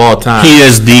opinion, of all time... He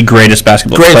is the greatest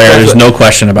basketball player. There's no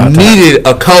question about that. Needed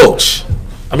a coach.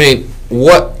 I mean,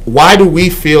 why do we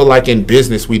feel like in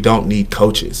business we don't need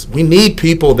coaches? We need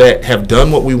people that have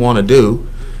done what we want to do,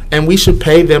 and we should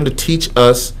pay them to teach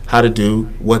us how to do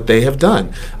what they have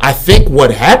done. I think what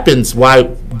happens,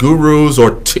 why gurus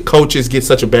or coaches get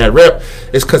such a bad rep,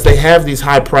 is because they have these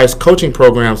high-priced coaching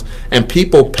programs and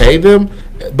people pay them,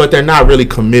 but they're not really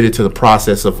committed to the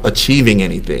process of achieving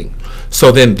anything.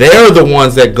 So then they're the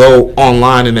ones that go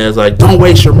online and there's like, don't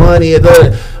waste your money.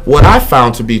 What I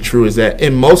found to be true is that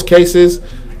in most cases,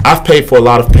 I've paid for a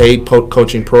lot of paid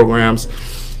coaching programs.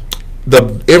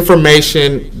 The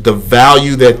information, the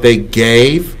value that they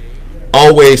gave,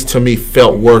 always to me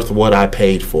felt worth what I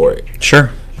paid for it.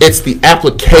 Sure. It's the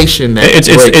application that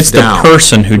it's the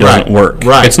person who doesn't work.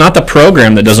 Right. It's not the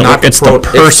program that doesn't work. It's the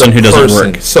person who doesn't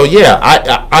work. So yeah,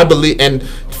 I believe, and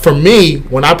for me,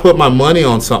 when I put my money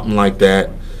on something like that,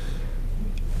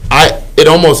 it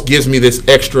almost gives me this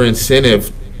extra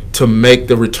incentive to make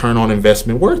the return on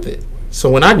investment worth it. So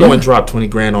when I go and drop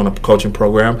 $20,000 on a coaching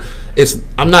program,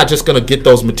 I'm not just going to get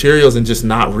those materials and just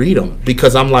not read them,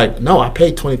 because I'm like, no, I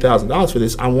paid $20,000 for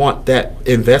this. I want that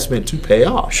investment to pay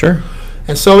off. Sure.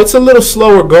 And so it's a little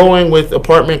slower going with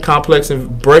apartment complex,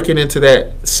 and breaking into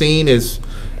that scene is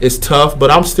tough,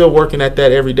 but I'm still working at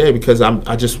that every day because I want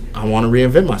to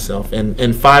reinvent myself.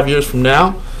 And 5 years from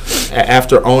now,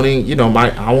 after owning,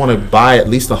 I want to buy at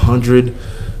least 100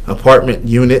 apartment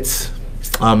units.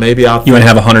 Maybe you want to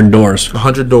have 100 doors.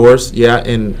 100 doors, yeah,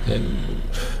 and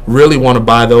really want to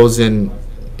buy those in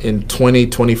 20,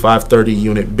 25, 30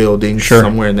 unit buildings,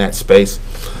 somewhere in that space.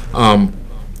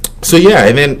 So yeah,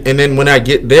 and then when I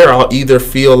get there, I'll either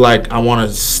feel like I want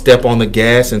to step on the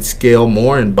gas and scale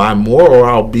more and buy more, or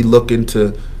I'll be looking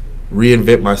to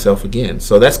reinvent myself again.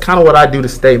 So that's kind of what I do to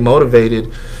stay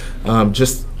motivated,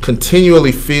 just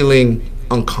continually feeling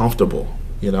uncomfortable.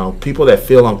 People that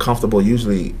feel uncomfortable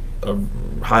usually are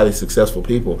highly successful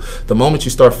people. The moment you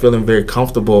start feeling very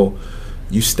comfortable,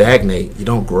 you stagnate. You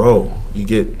don't grow.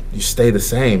 You stay the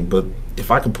same. But if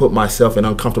I can put myself in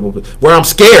uncomfortable, where I'm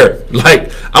scared,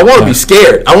 like I want to be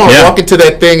scared. I want to walk into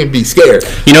that thing and be scared.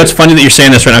 It's funny that you're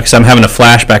saying this right now, because I'm having a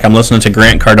flashback. I'm listening to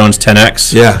Grant Cardone's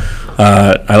 10X. Yeah.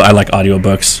 I like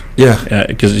audiobooks. Yeah.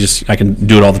 Because I can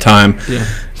do it all the time. Yeah.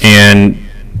 And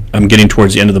I'm getting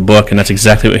towards the end of the book, and that's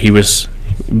exactly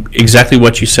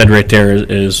what you said right there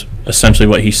is essentially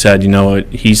what he said.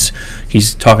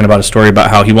 He's talking about a story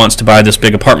about how he wants to buy this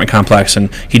big apartment complex,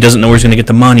 and he doesn't know where he's going to get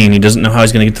the money, and he doesn't know how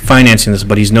he's going to get the financing this,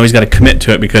 but he's got to commit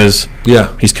to it because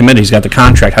he's committed. He's got the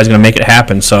contract. How he's going to make it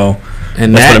happen. So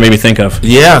that's what it made me think of.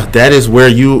 Yeah, that is where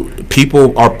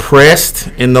people are pressed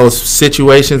in those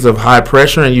situations of high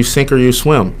pressure, and you sink or you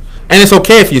swim. And it's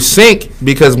okay if you sink,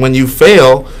 because when you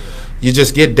fail, you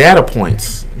just get data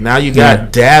points. Now you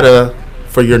got data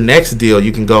for your next deal.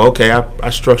 You can go, okay, I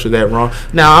structured that wrong.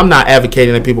 Now, I'm not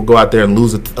advocating that people go out there and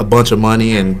lose a bunch of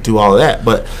money and do all of that,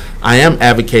 but I am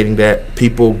advocating that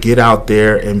people get out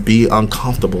there and be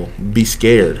uncomfortable, be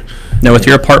scared. Now, with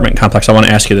your apartment complex, I want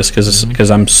to ask you this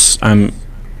because I'm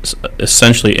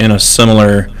essentially in a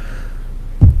similar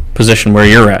position where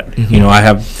you're at. Mm-hmm. I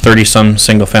have 30-some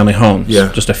single-family homes,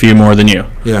 just a few more than you.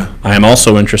 Yeah. I am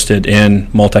also interested in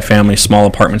multifamily, small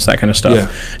apartments, that kind of stuff.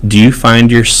 Yeah. Do you find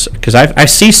because I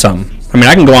see some. I mean,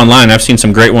 I can go online. I've seen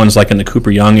some great ones like in the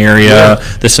Cooper Young area,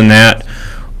 this and that.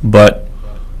 But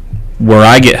where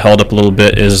I get held up a little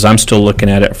bit is I'm still looking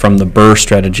at it from the BRRRR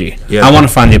strategy. Yeah. I want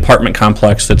to find the apartment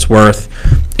complex that's worth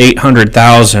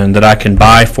 $800,000 that I can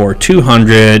buy for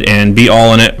 $200 and be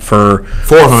all in it for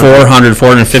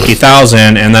 $450,000,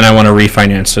 and then I want to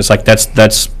refinance. It's like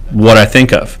that's what I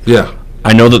think of. Yeah.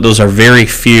 I know that those are very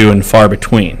few and far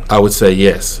between. I would say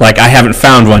yes. Like, I haven't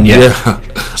found one yet. Yeah.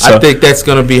 I think that's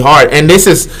going to be hard. And this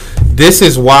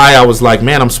is why I was like,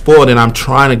 man, I'm spoiled, and I'm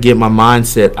trying to get my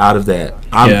mindset out of that.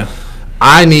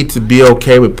 I need to be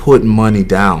okay with putting money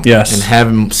down. Yes. And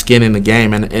having skin in the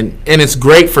game. And it's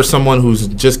great for someone who's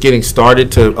just getting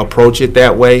started to approach it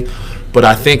that way. But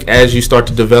I think as you start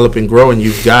to develop and grow and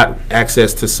you've got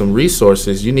access to some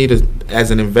resources, you need to,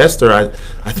 as an investor,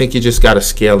 I think you just got to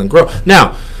scale and grow.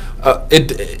 Now,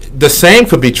 the same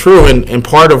could be true, and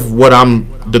part of what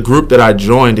the group that I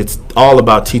joined, it's all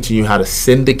about teaching you how to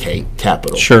syndicate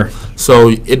capital. Sure. So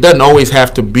it doesn't always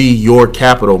have to be your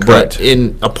capital. Correct. But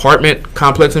in apartment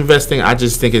complex investing, I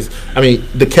just think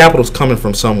the capital's coming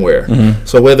from somewhere. Mm-hmm.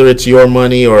 So whether it's your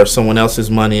money or someone else's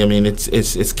money, I mean,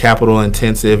 it's capital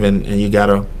intensive, and you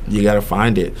gotta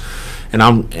find it.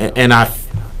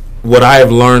 What I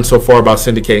have learned so far about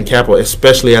syndicating capital,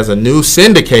 especially as a new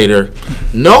syndicator,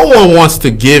 no one wants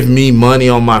to give me money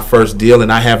on my first deal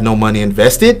and I have no money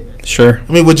invested. Sure.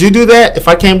 I mean, would you do that if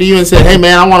I came to you and said, hey,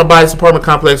 man, I want to buy this apartment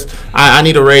complex. I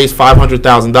need to raise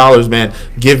 $500,000, man.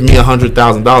 Give me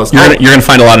 $100,000. You're gonna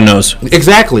find a lot of no's.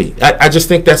 Exactly. I just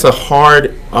think that's a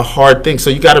hard thing. So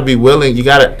you got to be willing. You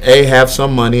got to have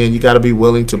some money, and you got to be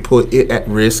willing to put it at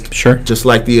risk. Sure. Just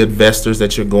like the investors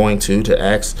that you're going to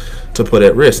ask to put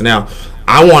at risk. Now,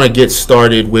 I want to get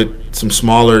started with some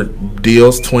smaller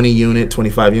deals, 20 unit,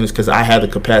 25 units, because I have the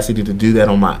capacity to do that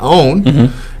on my own,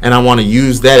 and I want to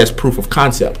use that as proof of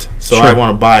concept. So Sure. I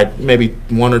want to buy maybe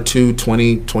 1 or 2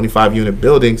 20, 25 unit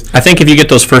buildings. I think if you get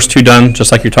those first two done,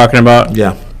 just like you're talking about,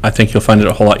 Yeah. I think you'll find it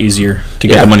a whole lot easier to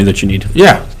get Yeah. the money that you need.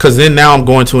 Yeah, because then now I'm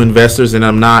going to investors, and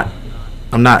I'm not,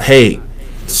 hey,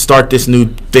 start this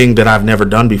new thing that I've never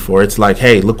done before. It's like,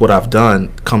 hey, look what I've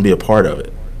done. Come be a part of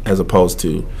it, as opposed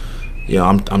to,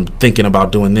 I'm thinking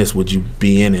about doing this. Would you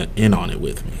be in on it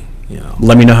with me?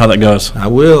 Let me know how that goes. I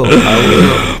will.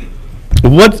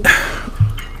 What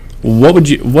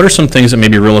are some things that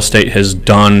maybe real estate has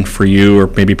done for you, or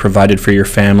maybe provided for your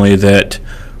family, that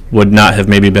would not have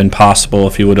maybe been possible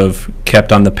if you would have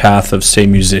kept on the path of, say,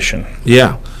 musician?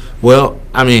 Yeah. Well,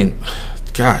 I mean,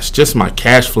 gosh, just my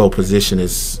cash flow position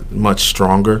is much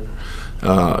stronger.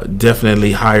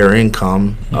 Definitely higher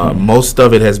income. Most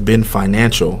of it has been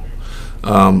financial.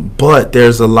 But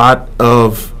there's a lot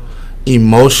of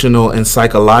emotional and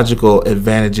psychological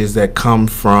advantages that come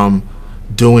from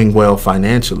doing well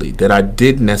financially that I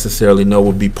didn't necessarily know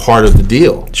would be part of the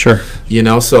deal. Sure.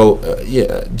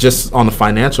 Just on the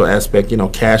financial aspect,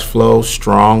 cash flow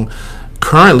strong.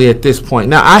 Currently at this point,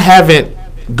 now I haven't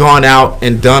gone out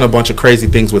and done a bunch of crazy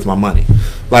things with my money.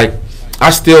 Like, I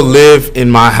still live in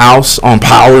my house on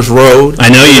Powers Road. I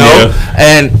know you do.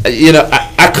 And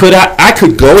I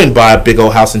could go and buy a big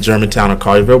old house in Germantown or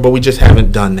Carterville, but we just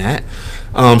haven't done that.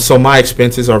 So my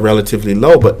expenses are relatively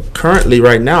low. But currently,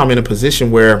 right now, I'm in a position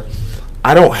where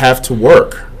I don't have to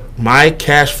work. My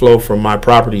cash flow from my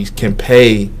properties can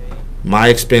pay my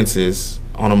expenses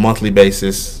on a monthly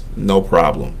basis, no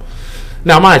problem.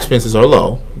 Now, my expenses are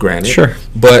low, granted. Sure.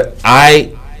 But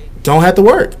I don't have to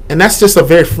work, and that's just a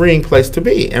very freeing place to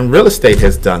be, and real estate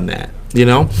has done that.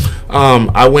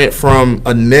 I went from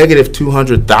a negative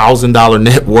 $200,000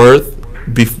 net worth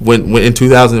in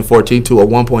 2014 to a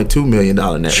 $1.2 million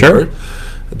net worth.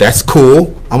 That's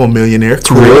cool. I'm a millionaire.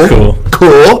 Cool. Really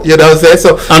cool. You know what I'm saying?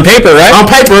 So on paper, right? On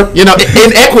paper, in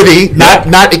equity,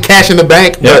 not in cash in the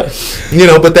bank,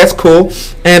 but that's cool.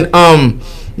 And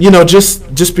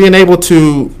just being able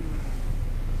to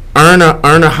earn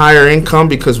a higher income,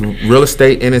 because real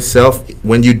estate in itself,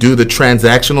 when you do the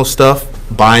transactional stuff,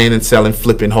 buying and selling,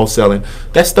 flipping, wholesaling,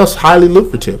 that stuff's highly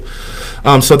lucrative.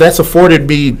 So that's afforded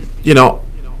me,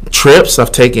 trips.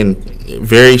 I've taken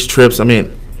various trips. I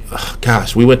mean,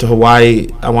 gosh, we went to Hawaii,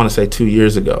 I want to say 2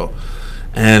 years ago.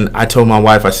 And I told my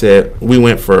wife, I said, we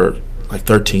went for like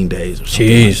 13 days or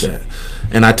something like that.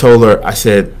 And I told her, I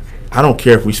said, I don't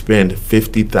care if we spend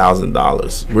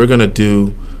 $50,000. We're going to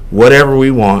do whatever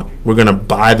we want. We're going to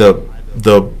buy the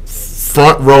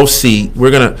front row seat. We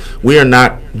are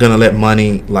not going to let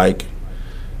money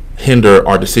hinder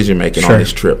our decision making on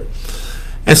this trip.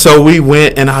 And so we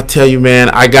went, and I'll tell you, man,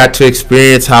 I got to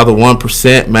experience how the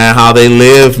 1%, man, how they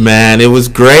live, man. It was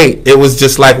great. It was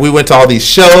just like we went to all these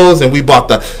shows, and we bought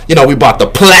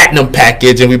the platinum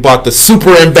package, and we bought the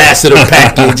super ambassador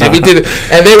package, and we did it.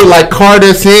 And they would like card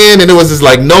us in, and it was just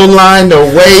like no line, no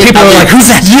wait. People were like, "Who's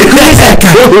that? Who's that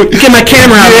guy? Get my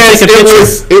camera out."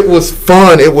 Yes, it was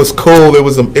fun. It was cool. It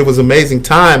was amazing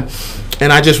time.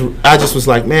 And I just was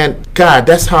like, man, God,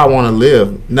 that's how I want to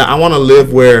live. Now I want to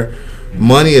live where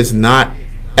money is not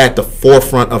at the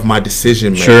forefront of my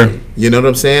decision making. Sure. You know what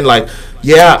I'm saying? Like,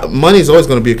 yeah, money is always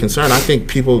going to be a concern. I think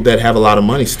people that have a lot of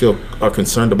money still are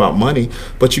concerned about money,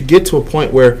 but you get to a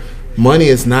point where money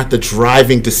is not the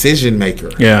driving decision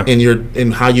maker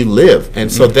in how you live. And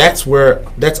so that's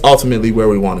ultimately where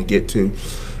we want to get to.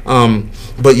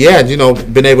 But yeah,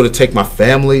 been able to take my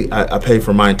family. I paid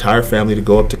for my entire family to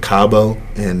go up to Cabo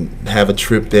and have a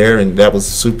trip there, and that was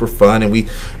super fun. And we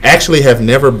actually have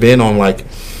never been on like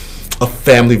a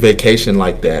family vacation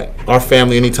like that. Our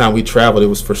family, anytime we traveled, it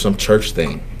was for some church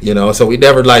thing, So we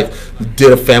never like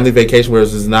did a family vacation where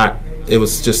it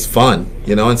was just fun,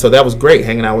 and so that was great,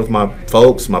 hanging out with my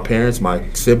folks, my parents, my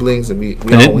siblings, and we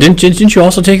didn't you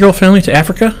also take your whole family to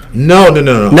Africa? No.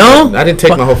 No? I didn't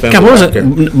take my whole family God, what was to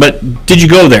Africa. it? But did you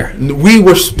go there? We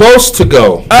were supposed to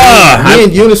go. Me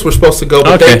and Eunice were supposed to go,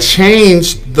 but they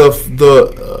changed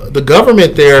the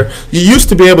government there. You used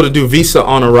to be able to do visa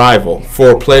on arrival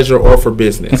for pleasure or for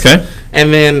business. Okay.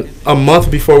 And then a month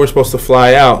before we're supposed to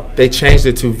fly out, they changed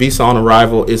it to visa on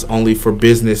arrival is only for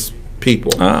business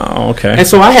people. Oh, okay. And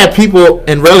so I had people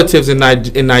and relatives in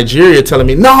Nigeria telling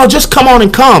me, "No, just come on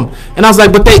and come." And I was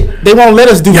like, "But they won't let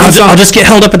us do visa." I'll just get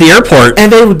held up at the airport.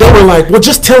 And they were like, "Well,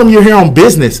 just tell them you're here on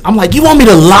business." I'm like, "You want me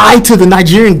to lie to the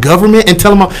Nigerian government and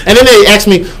tell them?" And then they asked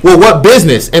me, "Well, what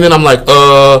business?" And then I'm like,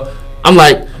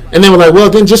 and they were like, "Well,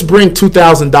 then just bring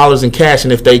 $2,000 in cash,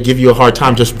 and if they give you a hard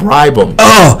time, just bribe them."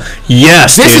 Oh,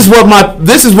 yes. This is what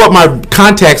my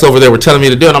contacts over there were telling me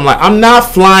to do, and I'm like, I'm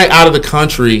not flying out of the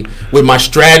country with my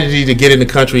strategy to get in the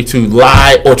country to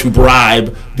lie or to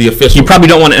bribe the officials. You probably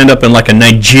don't want to end up in like a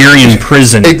Nigerian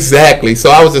prison. Exactly. So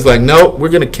I was just like, no, we're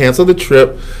going to cancel the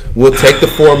trip. We'll take the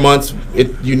 4 months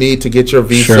you need to get your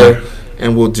visa, Sure.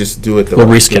 and we'll just do it. We'll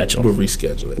reschedule. We'll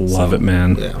reschedule it. Love it,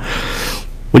 man. Yeah.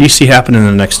 What do you see happening in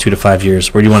the next 2 to 5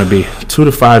 years? Where do you want to be? 2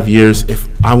 to 5 years, if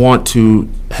I want to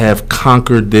have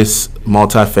conquered this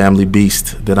multifamily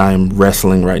beast that I am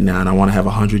wrestling right now, and I want to have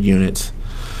 100 units,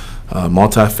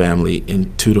 multifamily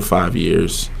in 2 to 5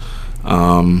 years.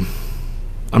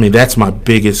 That's my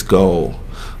biggest goal.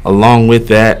 Along with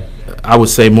that, I would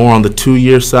say more on the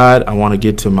 2-year side. I want to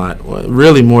get to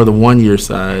really more the 1-year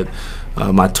side.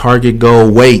 My target goal,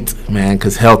 weight, man,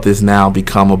 because health has now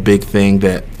become a big thing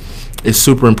that is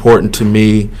super important to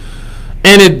me,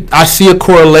 and I see a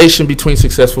correlation between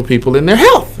successful people and their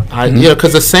health.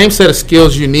 Because the same set of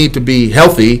skills you need to be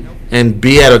healthy and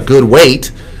be at a good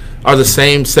weight are the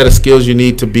same set of skills you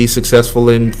need to be successful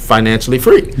and financially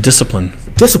free. Discipline.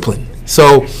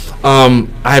 So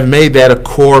I've made that a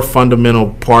core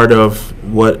fundamental part of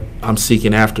what I'm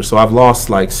seeking after. So I've lost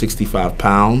like 65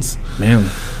 pounds.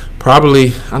 Man.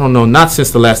 Probably, I don't know, not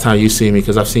since the last time you seen me,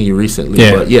 because I've seen you recently.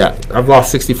 Yeah. But yeah, I've lost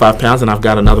 65 pounds, and I've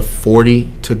got another 40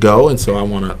 to go. And so I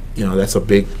want to, that's a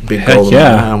big goal of mine.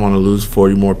 I want to lose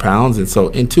 40 more pounds. And so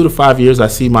in 2 to 5 years, I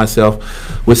see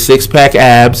myself with 6-pack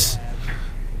abs,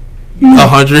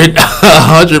 100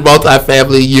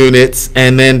 multifamily units,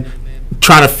 and then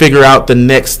trying to figure out the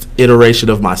next iteration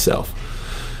of myself.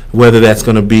 Whether that's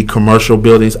going to be commercial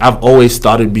buildings. I've always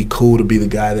thought it'd be cool to be the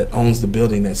guy that owns the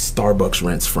building that Starbucks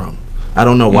rents from. I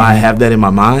don't know why I have that in my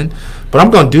mind, but I'm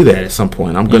going to do that at some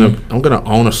point. I'm going to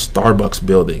own a Starbucks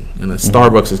building, and a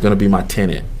Starbucks is going to be my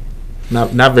tenant.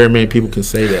 Not very many people can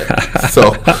say that,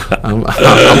 so I'm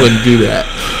going to do that.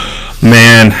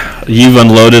 Man, you've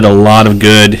unloaded a lot of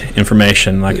good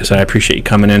information. Like I said, I appreciate you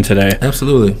coming in today.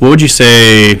 Absolutely. What would you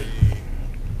say?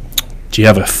 Do you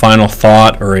have a final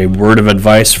thought or a word of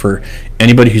advice for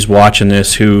anybody who's watching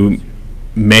this who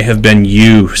may have been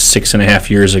you 6.5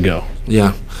 years ago?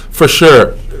 Yeah, for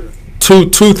sure.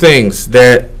 Two things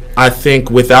that I think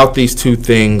without these two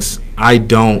things, I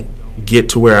don't get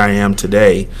to where I am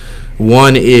today.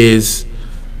 One is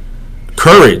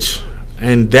courage,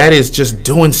 and that is just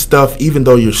doing stuff even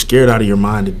though you're scared out of your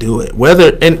mind to do it.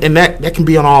 And that can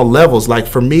be on all levels. Like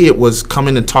for me, it was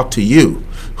coming and talk to you,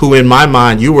 who in my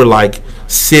mind, you were like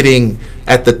sitting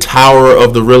at the tower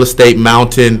of the real estate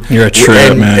mountain. You're a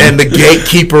trip, man. And the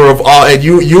gatekeeper of all, and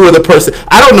you were the person.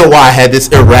 I don't know why I had this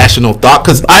irrational thought,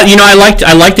 because I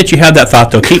liked that you had that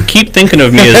thought though. Keep thinking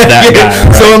of me as that guy.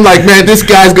 Right? So I'm like, man, this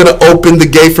guy's gonna open the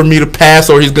gate for me to pass,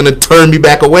 or he's gonna turn me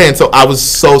back away. And so I was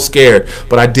so scared,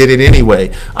 but I did it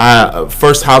anyway.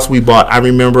 First house we bought, I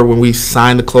remember when we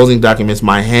signed the closing documents,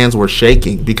 my hands were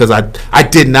shaking because I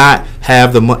did not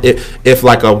have the money. If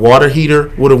like a water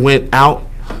heater would have went out,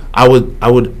 I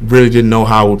would really didn't know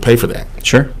how I would pay for that.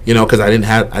 Sure. Because I didn't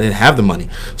have the money.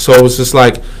 So it was just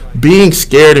like being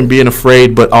scared and being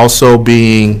afraid, but also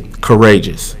being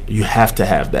courageous. You have to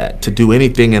have that to do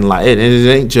anything in life. And it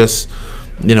ain't just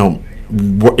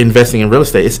investing in real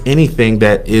estate. It's anything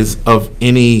that is of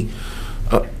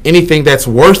anything that's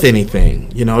worth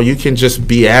anything. You can just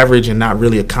be average and not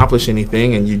really accomplish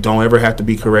anything, and you don't ever have to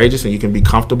be courageous, and you can be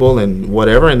comfortable and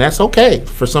whatever, and that's okay.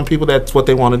 For some people, that's what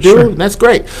they want to do, sure. And that's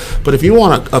great. But if you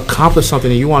want to accomplish something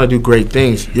and you want to do great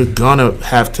things, you're gonna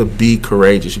have to be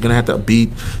courageous. You're gonna have to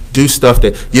do stuff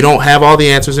that you don't have all the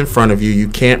answers in front of you. You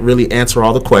can't really answer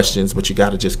all the questions, but you got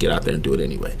to just get out there and do it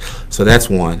anyway. So that's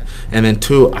one. And then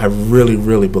two, I really,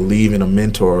 really believe in a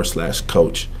mentor /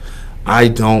 coach.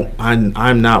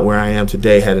 I'm not where I am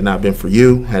today had it not been for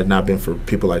you, had it not been for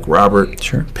people like Robert,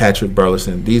 sure. Patrick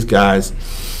Burleson. These guys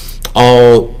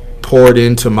all poured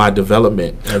into my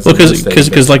development. Well,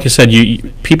 because like you said,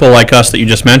 people like us that you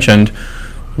just mentioned,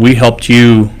 we helped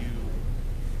you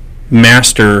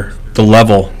master the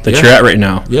level that you're at right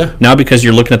now. Yeah. Now because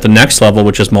you're looking at the next level,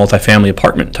 which is multifamily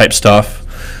apartment type stuff,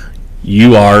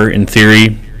 you are, in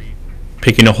theory,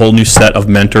 picking a whole new set of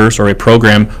mentors or a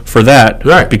program for that,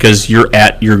 right? Because you're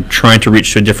trying to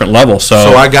reach to a different level. So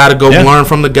I got to go learn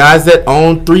from the guys that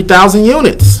own 3,000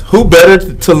 units. Who better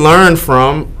to learn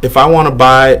from if I want to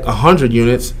buy 100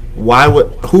 units?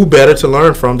 Who better to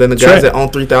learn from than the guys that own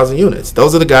 3,000 units?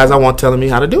 Those are the guys I want telling me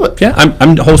how to do it. Yeah,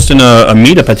 I'm hosting a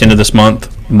meetup at the end of this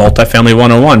month, Multifamily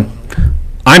 101.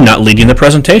 I'm not leading the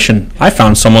presentation. I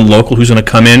found someone local who's going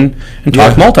to come in and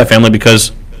talk multifamily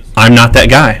because I'm not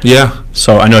that guy. Yeah.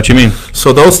 So I know what you mean.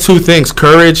 So those two things,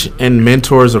 courage and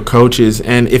mentors or coaches.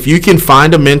 And if you can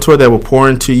find a mentor that will pour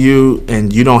into you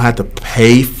and you don't have to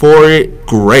pay for it,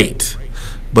 great.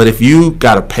 But if you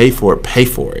got to pay for it, pay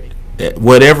for it.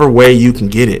 Whatever way you can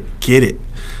get it, get it.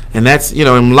 And that's, and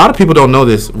a lot of people don't know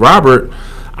this. Robert,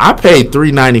 I paid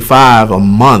 $395 a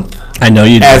month. I know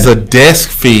you did. As a desk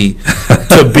fee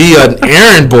to be an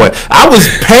errand boy. I was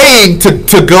paying to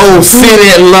go sit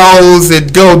at Lowe's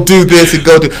and go do this and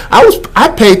go do. I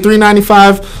paid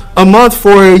 $395 a month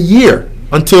for a year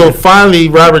until finally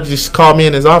Robert just called me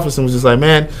in his office and was just like,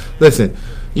 man, listen,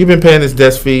 you've been paying this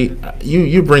desk fee.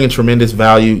 You're bringing tremendous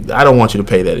value. I don't want you to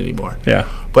pay that anymore. Yeah.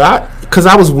 But because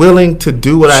I was willing to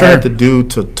do what I had to do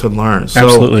to learn. So,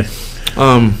 absolutely.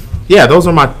 Yeah, those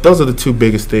are the two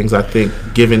biggest things I think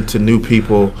given to new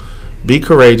people. Be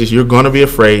courageous. You're going to be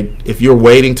afraid. If you're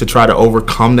waiting to try to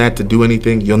overcome that to do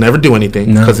anything, you'll never do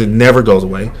anything because it never goes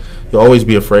away. You'll always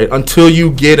be afraid until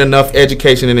you get enough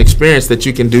education and experience that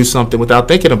you can do something without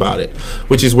thinking about it,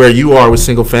 which is where you are with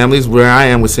single families, where I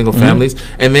am with single families.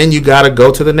 And then you got to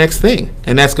go to the next thing.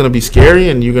 And that's going to be scary,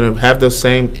 and you're going to have those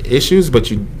same issues,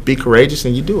 but you be courageous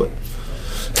and you do it.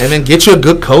 And then get you a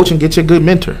good coach and get you a good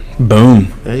mentor.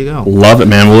 Boom. There you go. Love it,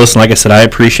 man. Well, listen, like I said, I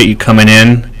appreciate you coming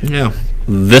in. Yeah.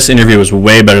 This interview was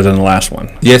way better than the last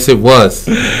one. Yes, it was.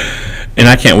 And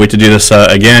I can't wait to do this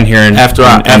again here in after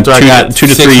I got 2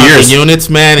 to 3 years units,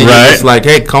 man. And you're just like,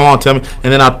 hey, come on, tell me.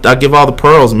 And then I'll give all the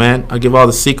pearls, man. I'll give all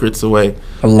the secrets away.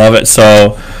 I love it.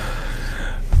 So,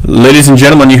 ladies and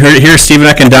gentlemen, you heard it here, Stephen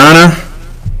Akindona,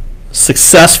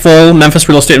 successful Memphis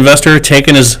real estate investor,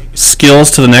 taking his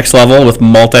skills to the next level with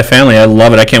multifamily. I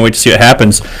love it. I can't wait to see what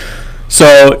happens.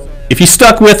 So, if you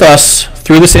stuck with us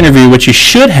through this interview, which you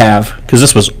should have, because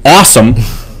this was awesome,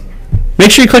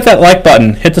 make sure you click that like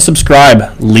button, hit the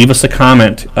subscribe, leave us a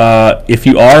comment. If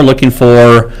you are looking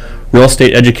for real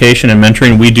estate education and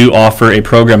mentoring, we do offer a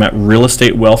program at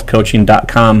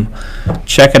realestatewealthcoaching.com.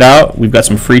 Check it out. We've got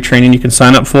some free training you can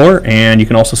sign up for, and you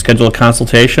can also schedule a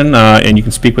consultation, and you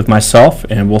can speak with myself,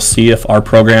 and we'll see if our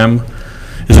program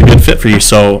is a good fit for you.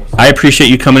 So I appreciate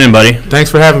you coming in, buddy. Thanks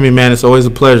for having me, man. It's always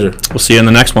a pleasure. We'll see you in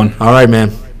the next one. All right,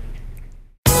 man.